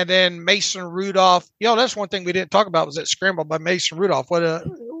 And then Mason Rudolph, that's one thing we didn't talk about was that scramble by Mason Rudolph. What a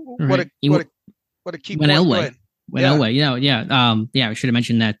key point. Elway. Elway, I should have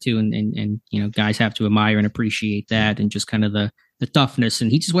mentioned that too. And guys have to admire and appreciate that and just kind of the toughness.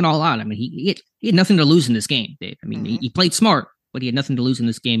 And he just went all out. I mean, he had nothing to lose in this game, Dave. I mean, he played smart, but he had nothing to lose in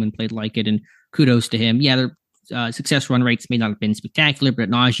this game and played like it. And kudos to him. Yeah, their success run rates may not have been spectacular, but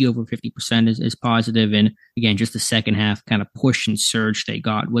Najee over 50% is positive. And again, just the second half kind of push and surge they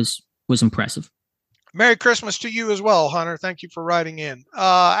got was impressive. Merry Christmas to you as well, Hunter. Thank you for writing in.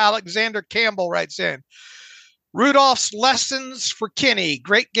 Alexander Campbell writes in, Rudolph's lessons for Kenny.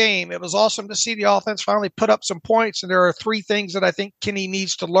 Great game. It was awesome to see the offense finally put up some points. And there are 3 things that I think Kenny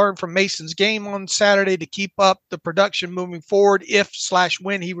needs to learn from Mason's game on Saturday to keep up the production moving forward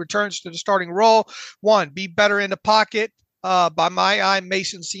if/when he returns to the starting role. 1, be better in the pocket. By my eye,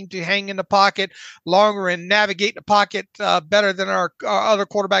 Mason seemed to hang in the pocket longer and navigate the pocket better than our other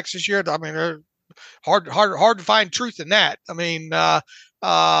quarterbacks this year. I mean, hard to find truth in that. I mean,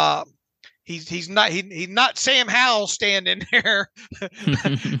 he's not Sam Howell standing there,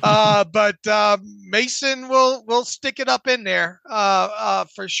 but Mason will stick it up in there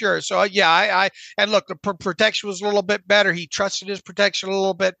for sure. So and look, the protection was a little bit better. He trusted his protection a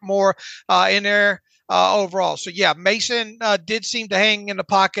little bit more in there. Overall. So Mason did seem to hang in the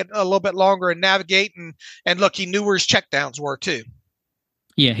pocket a little bit longer and navigate and look, he knew where his checkdowns were too.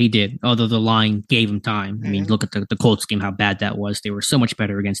 Yeah, he did. Although the line gave him time. I mean, look at the Colts game, how bad that was. They were so much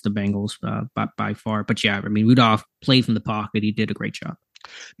better against the Bengals by far. But I mean, Rudolph played from the pocket. He did a great job.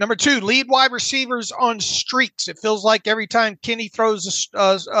 Number 2, lead wide receivers on streaks. It feels like every time Kenny throws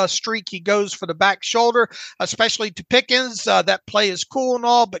a streak, he goes for the back shoulder, especially to Pickens. That play is cool and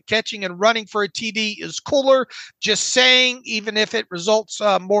all, but catching and running for a TD is cooler. Just saying, even if it results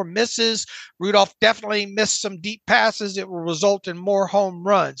more misses, Rudolph definitely missed some deep passes. It will result in more home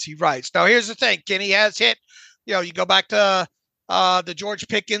runs, he writes. Now, here's the thing. Kenny has hit, you go back to the George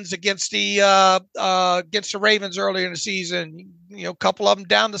Pickens against the Ravens earlier in the season, a couple of them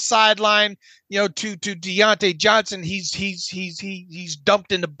down the sideline, to Deontay Johnson. He's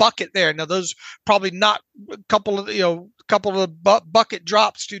dumped in the bucket there. Now those probably not a couple of bucket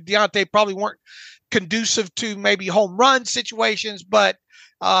drops to Deontay probably weren't conducive to maybe home run situations, but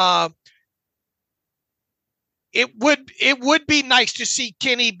it would be nice to see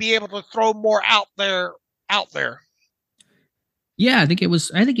Kenny be able to throw more out there. Yeah, I think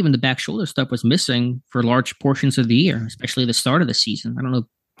even the back shoulder stuff was missing for large portions of the year, especially the start of the season. I don't know if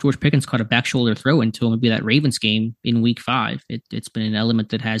George Pickens caught a back shoulder throw into him. Maybe that Ravens game in week 5. It's been an element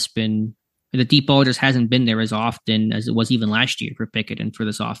that has been, the deep ball just hasn't been there as often as it was even last year for Pickett and for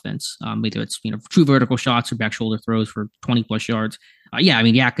this offense. Either it's, true vertical shots or back shoulder throws for 20 plus yards. I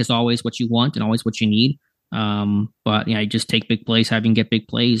mean, yak is always what you want and always what you need. But you just take big plays, have him get big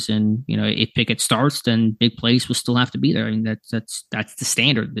plays, and if Pickett starts, then big plays will still have to be there. I mean, that's the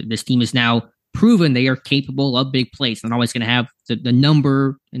standard. This team is now proven they are capable of big plays. They're not always going to have the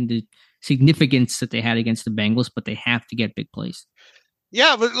number and the significance that they had against the Bengals, but they have to get big plays.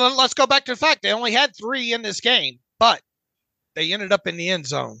 Yeah, but let's go back to the fact they only had 3 in this game, but they ended up in the end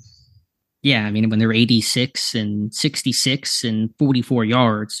zone. Yeah, I mean, when they're 86 and 66 and 44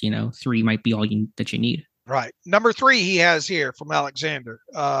 yards, 3 might be all that you need. Right. Number 3 he has here from Alexander.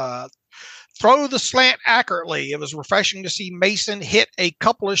 Throw the slant accurately. It was refreshing to see Mason hit a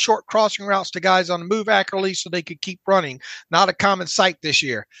couple of short crossing routes to guys on the move accurately so they could keep running. Not a common sight this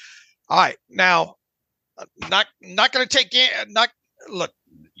year. All right. Now, not going to take in. Look,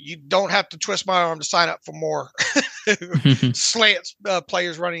 you don't have to twist my arm to sign up for more slants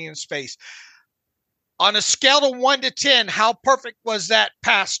players running in space. On a scale of 1 to 10, how perfect was that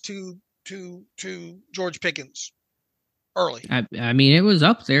pass to George Pickens early? I mean, it was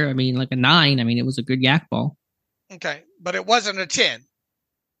up there. I mean, like a 9. I mean, it was a good yak ball. Okay, but it wasn't a 10.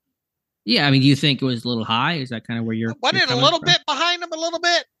 Yeah, I mean, do you think it was a little high? Is that kind of where you're? Wasn't it a little bit behind him? A little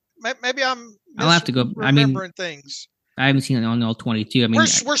bit. Maybe I'll have to go. Remembering things. I haven't seen it on all 22. I mean,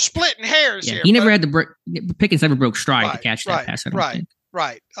 we're splitting hairs here. He never had Pickens never broke stride to catch that pass. I don't think.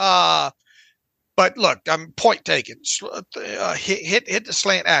 Right. But look, I'm point taken. Hit the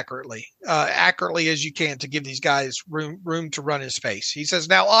slant accurately. accurately as you can to give these guys room to run his space. He says,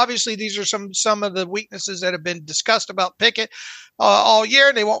 now, obviously, these are some of the weaknesses that have been discussed about Pickett all year,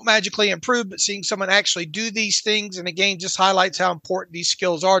 and they won't magically improve, but seeing someone actually do these things in a game just highlights how important these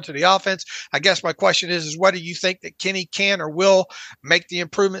skills are to the offense. I guess my question is whether you think that Kenny can or will make the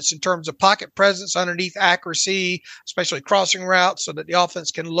improvements in terms of pocket presence, underneath accuracy, especially crossing routes, so that the offense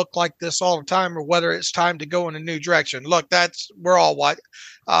can look like this all the time, or whether it's time to go in a new direction. Look, we're all what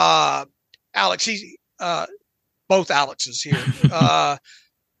Alex, both Alexes here.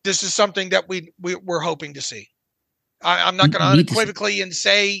 This is something that we're hoping to see. I'm not going to unequivocally and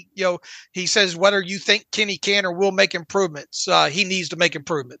say, he says whether you think Kenny can or will make improvements. He needs to make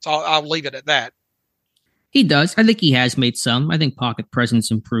improvements. I'll leave it at that. He does. I think he has made some. I think pocket presence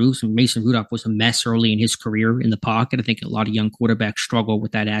improves. Mason Rudolph was a mess early in his career in the pocket. I think a lot of young quarterbacks struggle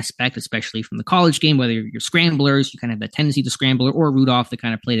with that aspect, especially from the college game, whether you're scramblers, you kind of have that tendency to scramble, or Rudolph that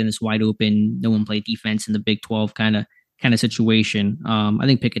kind of played in this wide open, no one played defense in the Big 12 kind of situation. I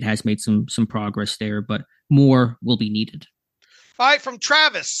think Pickett has made some progress there, but more will be needed. All right, from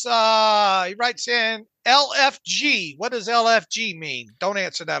Travis, he writes in LFG. What does LFG mean? Don't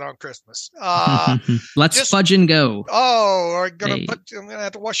answer that on Christmas. Let's fudge and go. Oh, I'm going to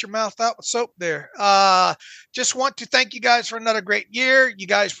have to wash your mouth out with soap there. Just want to thank you guys for another great year. You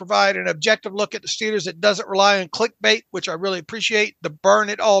guys provide an objective look at the Steelers that doesn't rely on clickbait, which I really appreciate. The burn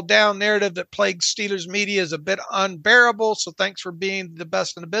it all down narrative that plagues Steelers media is a bit unbearable. So thanks for being the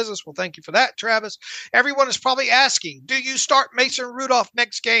best in the business. Well, thank you for that, Travis. Everyone is probably asking, do you start Mason Rudolph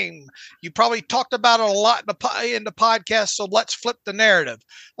next game? You probably talked about it a lot in the podcast, so let's flip the narrative.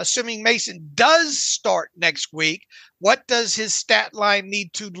 Assuming Mason does start next week, what does his stat line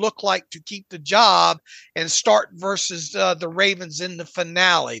need to look like to keep the job and start versus the Ravens in the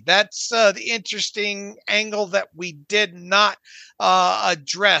finale? That's the interesting angle that we did not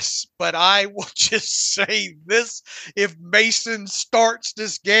address, but I will just say this. If Mason starts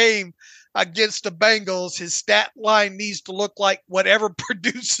this game against the Bengals, his stat line needs to look like whatever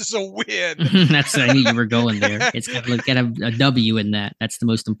produces a win. I knew you were going there. It's got to get a W in that. That's the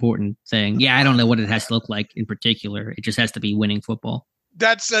most important thing. Yeah, I don't know what it has to look like in particular. It just has to be winning football.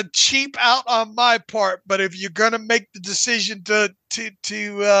 That's a cheap out on my part, but if you're going to make the decision to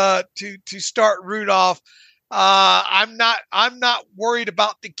start Rudolph, I'm not worried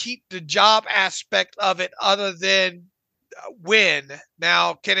about the keep the job aspect of it, other than win.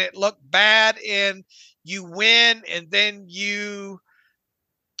 Now, can it look bad and you win and then you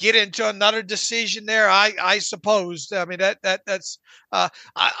get into another decision there? I suppose. I mean, that's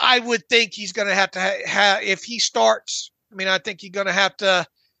I would think he's going to have if he starts. I mean, I think you're going to have to.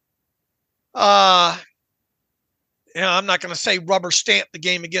 I'm not going to say rubber stamp the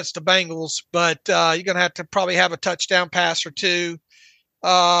game against the Bengals, but you're going to have to probably have a touchdown pass or two.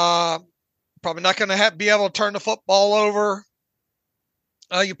 Probably not going to be able to turn the football over.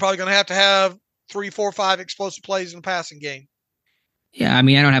 You're probably going to have 3, 4, 5 explosive plays in the passing game. Yeah, I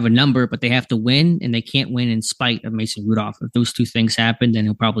mean, I don't have a number, but they have to win, and they can't win in spite of Mason Rudolph. If those two things happen, then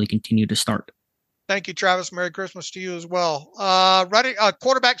he'll probably continue to start. Thank you, Travis. Merry Christmas to you as well.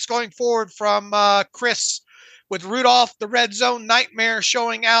 Quarterbacks going forward from Chris. With Rudolph, the red zone nightmare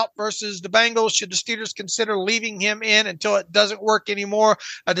showing out versus the Bengals, should the Steelers consider leaving him in until it doesn't work anymore?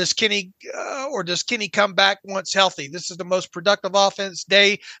 Does Kenny come back once healthy? This is the most productive offense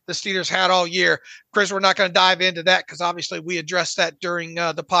day the Steelers had all year. Chris, we're not going to dive into that because obviously we addressed that during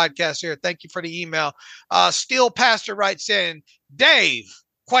the podcast here. Thank you for the email. Steel Pastor writes in, Dave, ?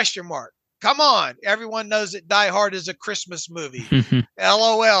 Come on. Everyone knows that Die Hard is a Christmas movie.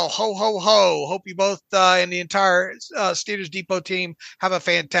 LOL. Ho, ho, ho. Hope you both and the entire Steelers Depot team have a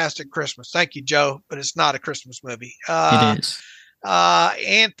fantastic Christmas. Thank you, Joe. But it's not a Christmas movie. It is.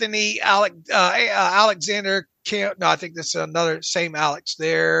 Anthony Alexander. I think this is another same Alex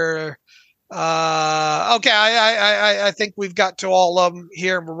there. Okay. I think we've got to all of them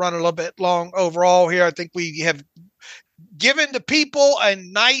here, and we're running a little bit long overall here. I think we have given the people a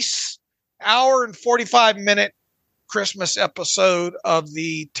nice hour and 45-minute Christmas episode of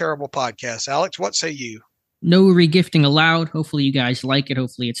the Terrible Podcast. Alex, what say you? No regifting allowed. Hopefully you guys like it.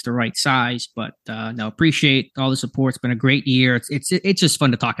 Hopefully it's the right size, but no, appreciate all the support. It's been a great year. It's just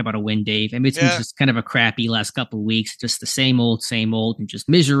fun to talk about a win, Dave. I mean, it's been just kind of a crappy last couple of weeks, just the same old, and just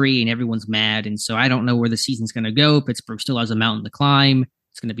misery, and everyone's mad. And so I don't know where the season's going to go. Pittsburgh still has a mountain to climb.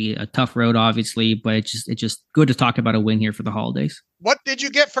 It's going to be a tough road, obviously, but it's just good to talk about a win here for the holidays. What did you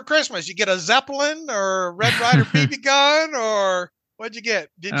get for Christmas? You get a Zeppelin or a Red Ryder BB gun, or what'd you get?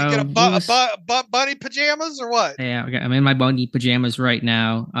 Did you get a bunny pajamas or what? Yeah, I'm in my bunny pajamas right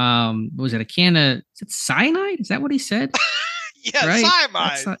now. Was it a can of? Is it cyanide? Is that what he said? Yeah, right?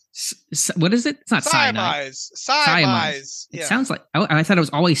 Siamides. What is it? It's not cyanide. Siamides. It Yeah. sounds like I thought it was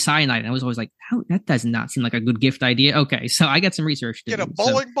always cyanide. And I was always like, how that does not seem like a good gift idea. Okay, so I got some research to Get do. a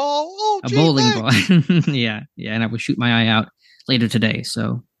bowling ball. Oh, A gee, bowling thanks. ball. Yeah, and I will shoot my eye out later today.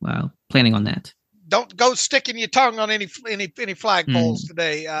 So, planning on that. Don't go sticking your tongue on any flagpoles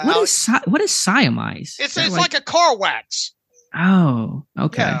today. What is siamide? It's like a car wax. Oh,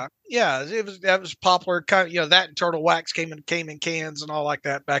 okay. Yeah. That was popular. Kind of, that and turtle wax came in cans and all like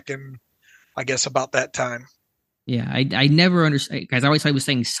that back in, I guess, about that time. Yeah, I never understand because I always thought he was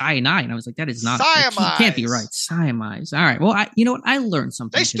saying cyanide, and I was like, that is not. Can't be right. Siamide. All right. Well, you know what? I learned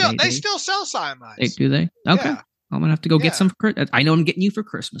something. They still sell siamide. Do they? Okay. Yeah. I'm gonna have to go get some. I know I'm getting you for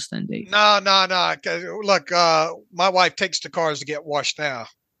Christmas then, Dave. No. Look, my wife takes the cars to get washed now.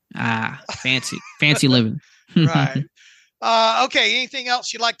 Ah, fancy living. Right. Okay. Anything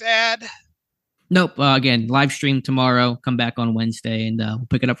else you'd like to add? Nope. Again, live stream tomorrow. Come back on Wednesday, and we'll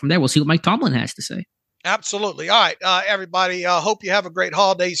pick it up from there. We'll see what Mike Tomlin has to say. Absolutely. All right, everybody. Hope you have a great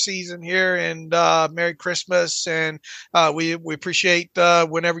holiday season here, and Merry Christmas. And we appreciate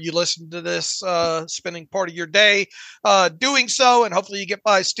whenever you listen to this, spending part of your day doing so. And hopefully you get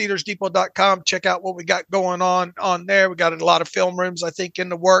by SteelersDepot.com. Check out what we got going on there. We got a lot of film rooms, I think, in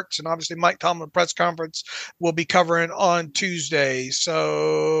the works, and obviously Mike Tomlin press conference we'll be covering on Tuesday.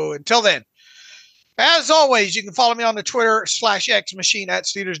 So until then. As always, you can follow me on the Twitter /X machine at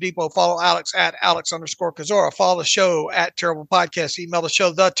Steelers Depot. Follow Alex at Alex_Kozora. Follow the show at Terrible Podcast. Email the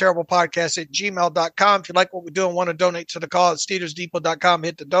show, theterriblepodcast@gmail.com. If you like what we do and want to donate to the cause, SteelersDepot.com.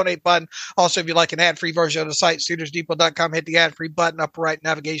 Hit the donate button. Also, if you like an ad-free version of the site, SteelersDepot.com. Hit the ad-free button, upper right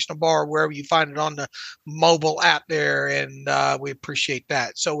navigational bar, wherever you find it on the mobile app there. And we appreciate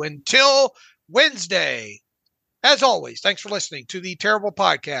that. So until Wednesday, as always, thanks for listening to the Terrible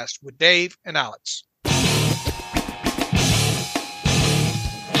Podcast with Dave and Alex.